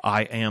not say,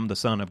 I am the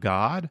Son of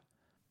God,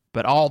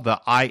 but all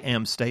the I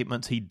am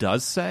statements he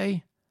does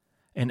say,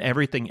 and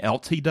everything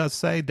else he does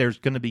say, there's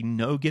going to be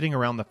no getting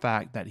around the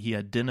fact that he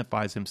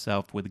identifies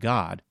himself with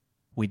God.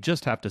 We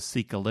just have to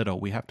seek a little.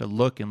 We have to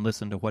look and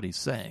listen to what he's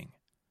saying.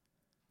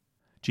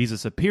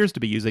 Jesus appears to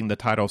be using the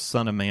title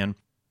Son of Man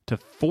to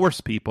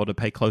force people to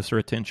pay closer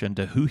attention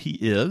to who he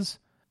is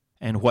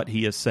and what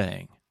he is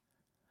saying.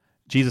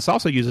 Jesus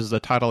also uses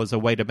the title as a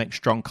way to make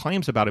strong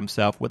claims about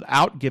himself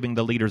without giving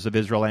the leaders of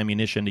Israel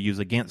ammunition to use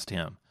against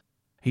him.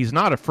 He's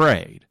not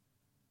afraid,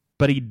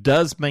 but he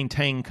does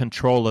maintain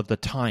control of the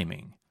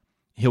timing.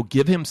 He'll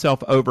give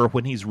himself over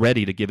when he's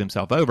ready to give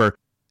himself over,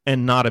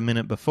 and not a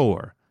minute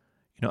before.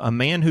 A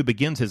man who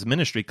begins his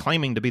ministry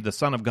claiming to be the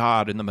Son of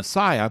God and the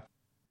Messiah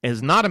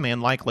is not a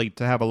man likely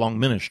to have a long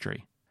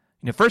ministry.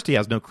 First, he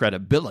has no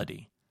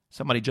credibility.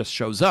 Somebody just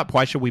shows up.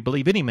 Why should we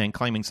believe any man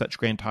claiming such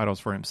grand titles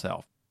for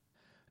himself?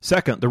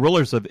 Second, the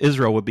rulers of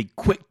Israel would be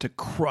quick to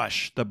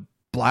crush the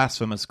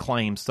blasphemous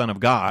claim, Son of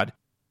God,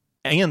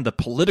 and the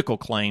political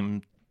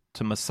claim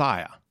to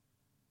Messiah.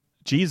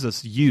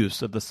 Jesus'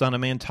 use of the Son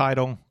of Man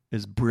title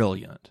is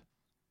brilliant.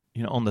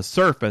 On the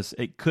surface,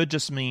 it could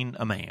just mean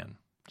a man.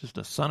 Just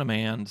a son of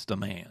man, just a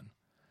man.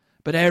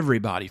 But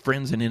everybody,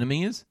 friends and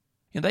enemies,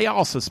 they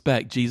all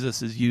suspect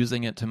Jesus is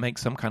using it to make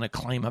some kind of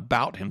claim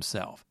about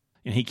himself.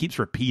 And he keeps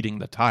repeating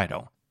the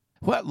title.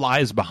 What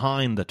lies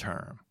behind the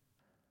term?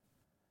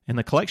 In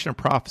the collection of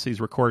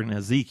prophecies recorded in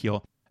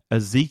Ezekiel,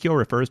 Ezekiel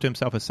refers to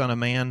himself as Son of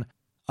Man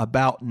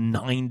about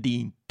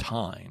 90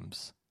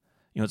 times.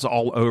 It's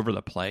all over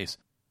the place.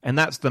 And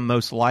that's the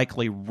most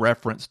likely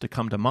reference to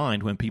come to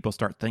mind when people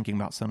start thinking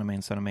about Son of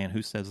Man, Son of Man.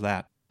 Who says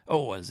that?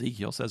 Oh,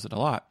 Ezekiel says it a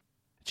lot.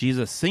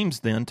 Jesus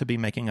seems then to be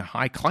making a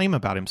high claim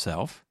about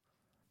himself,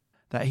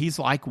 that he's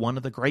like one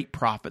of the great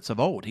prophets of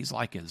old. He's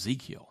like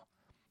Ezekiel.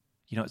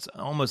 It's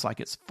almost like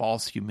it's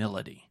false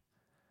humility.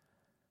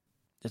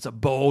 It's a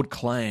bold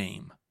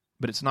claim,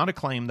 but it's not a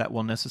claim that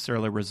will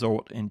necessarily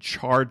result in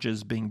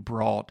charges being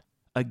brought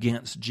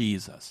against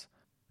Jesus,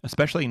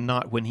 especially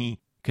not when he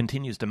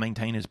continues to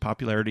maintain his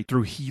popularity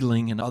through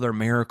healing and other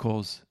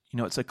miracles.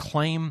 It's a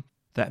claim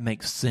that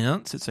makes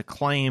sense. It's a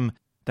claim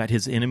that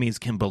his enemies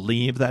can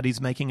believe that he's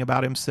making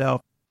about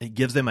himself. It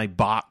gives them a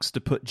box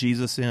to put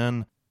Jesus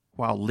in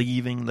while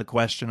leaving the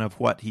question of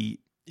what he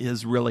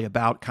is really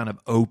about kind of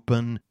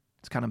open.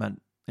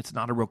 It's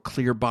not a real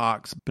clear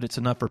box, but it's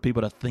enough for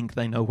people to think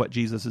they know what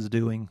Jesus is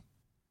doing.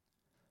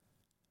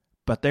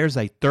 But there's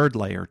a third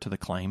layer to the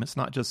claim. It's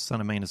not just Son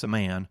of Man is a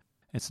man.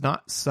 It's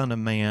not Son of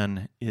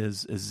Man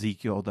is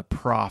Ezekiel the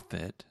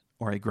prophet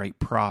or a great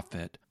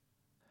prophet.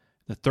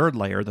 The third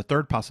layer, the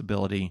third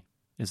possibility,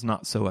 is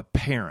not so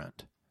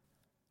apparent.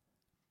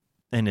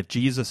 And if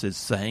Jesus is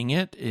saying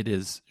it, it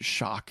is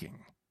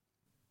shocking.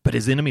 But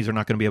his enemies are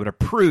not going to be able to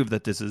prove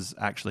that this is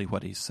actually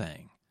what he's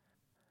saying.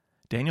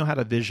 Daniel had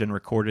a vision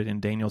recorded in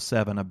Daniel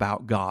 7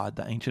 about God,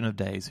 the Ancient of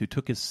Days, who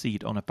took his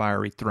seat on a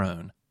fiery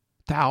throne.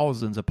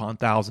 Thousands upon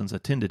thousands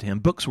attended him.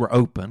 Books were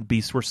opened,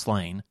 beasts were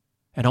slain,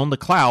 and on the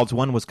clouds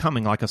one was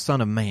coming like a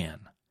son of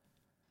man.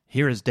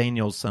 Here is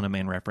Daniel's Son of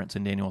Man reference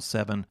in Daniel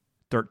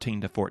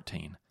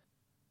 7:13-14.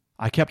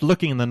 I kept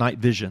looking in the night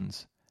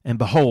visions, and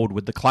behold,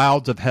 with the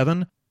clouds of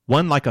heaven,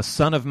 one like a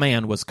son of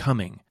man was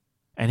coming.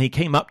 And he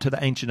came up to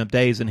the Ancient of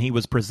Days, and he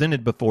was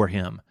presented before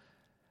him.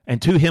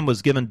 And to him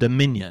was given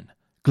dominion,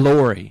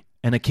 glory,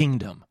 and a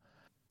kingdom,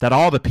 that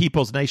all the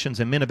peoples, nations,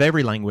 and men of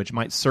every language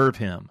might serve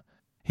him.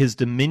 His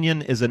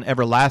dominion is an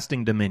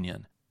everlasting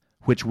dominion,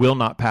 which will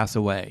not pass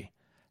away,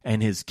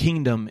 and his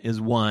kingdom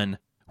is one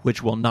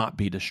which will not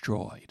be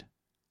destroyed.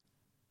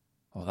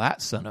 Well,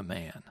 that Son of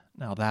Man,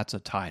 now that's a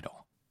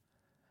title.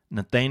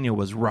 Nathanael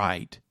was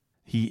right.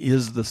 He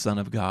is the Son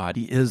of God.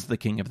 He is the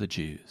King of the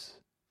Jews.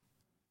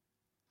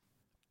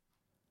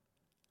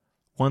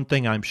 One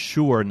thing I'm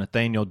sure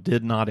Nathanael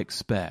did not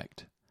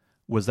expect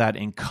was that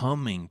in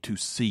coming to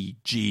see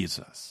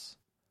Jesus,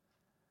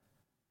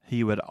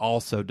 he would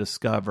also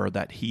discover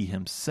that he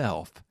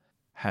himself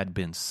had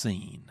been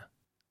seen.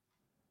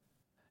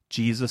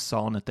 Jesus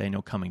saw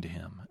Nathanael coming to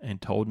him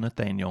and told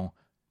Nathanael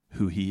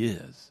who he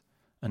is,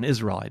 an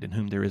Israelite in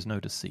whom there is no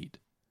deceit.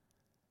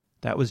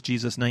 That was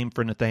Jesus' name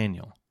for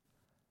Nathanael.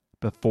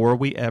 Before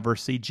we ever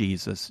see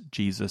Jesus,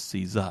 Jesus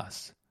sees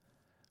us.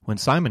 When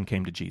Simon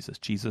came to Jesus,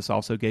 Jesus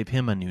also gave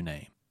him a new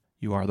name.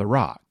 You are the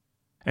rock.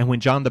 And when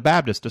John the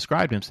Baptist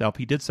described himself,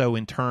 he did so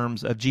in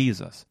terms of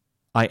Jesus.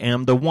 I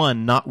am the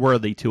one not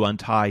worthy to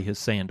untie his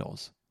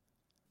sandals.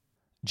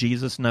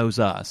 Jesus knows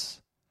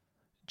us.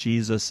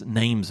 Jesus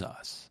names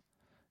us.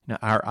 Now,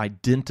 our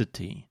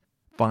identity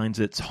finds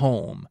its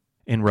home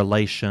in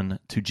relation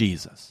to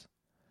Jesus.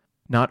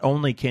 Not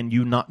only can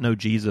you not know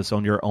Jesus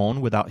on your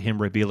own without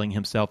him revealing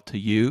himself to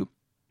you,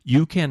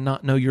 you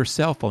cannot know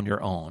yourself on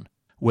your own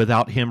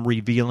without him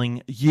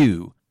revealing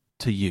you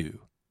to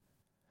you.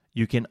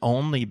 You can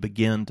only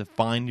begin to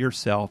find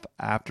yourself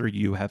after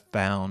you have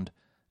found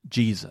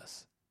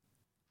Jesus.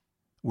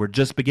 We're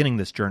just beginning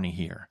this journey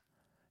here.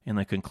 In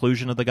the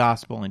conclusion of the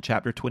gospel in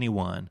chapter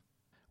 21,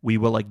 we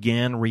will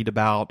again read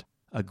about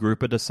a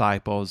group of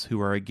disciples who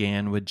are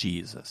again with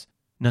Jesus.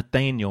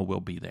 Nathanael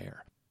will be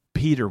there.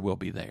 Peter will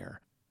be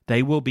there.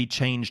 They will be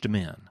changed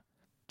men,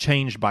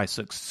 changed by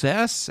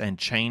success and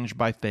changed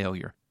by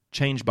failure,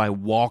 changed by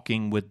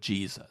walking with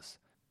Jesus.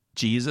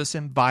 Jesus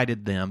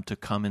invited them to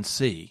come and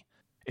see.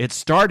 It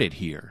started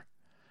here,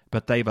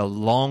 but they've a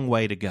long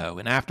way to go.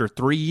 And after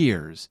 3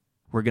 years,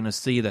 we're going to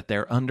see that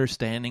their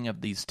understanding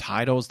of these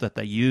titles that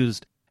they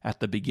used at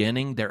the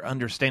beginning, their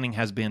understanding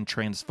has been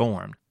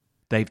transformed.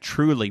 They've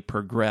truly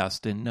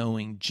progressed in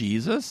knowing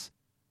Jesus,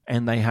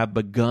 and they have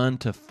begun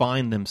to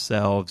find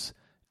themselves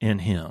in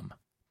him.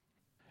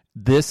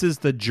 This is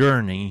the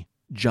journey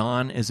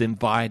John is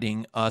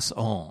inviting us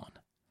on.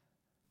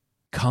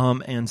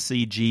 Come and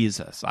see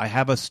Jesus. I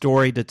have a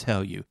story to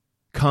tell you.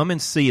 Come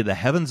and see the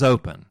heavens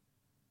open,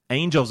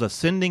 angels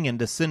ascending and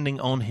descending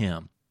on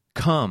him.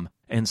 Come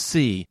and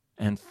see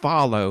and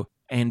follow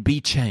and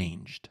be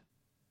changed.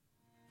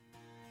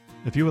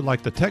 If you would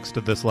like the text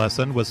of this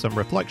lesson with some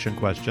reflection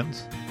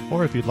questions,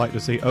 or if you'd like to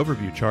see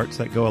overview charts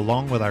that go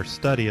along with our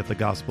study of the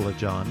Gospel of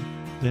John,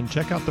 then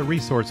check out the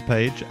resource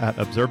page at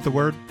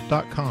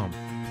observetheword.com.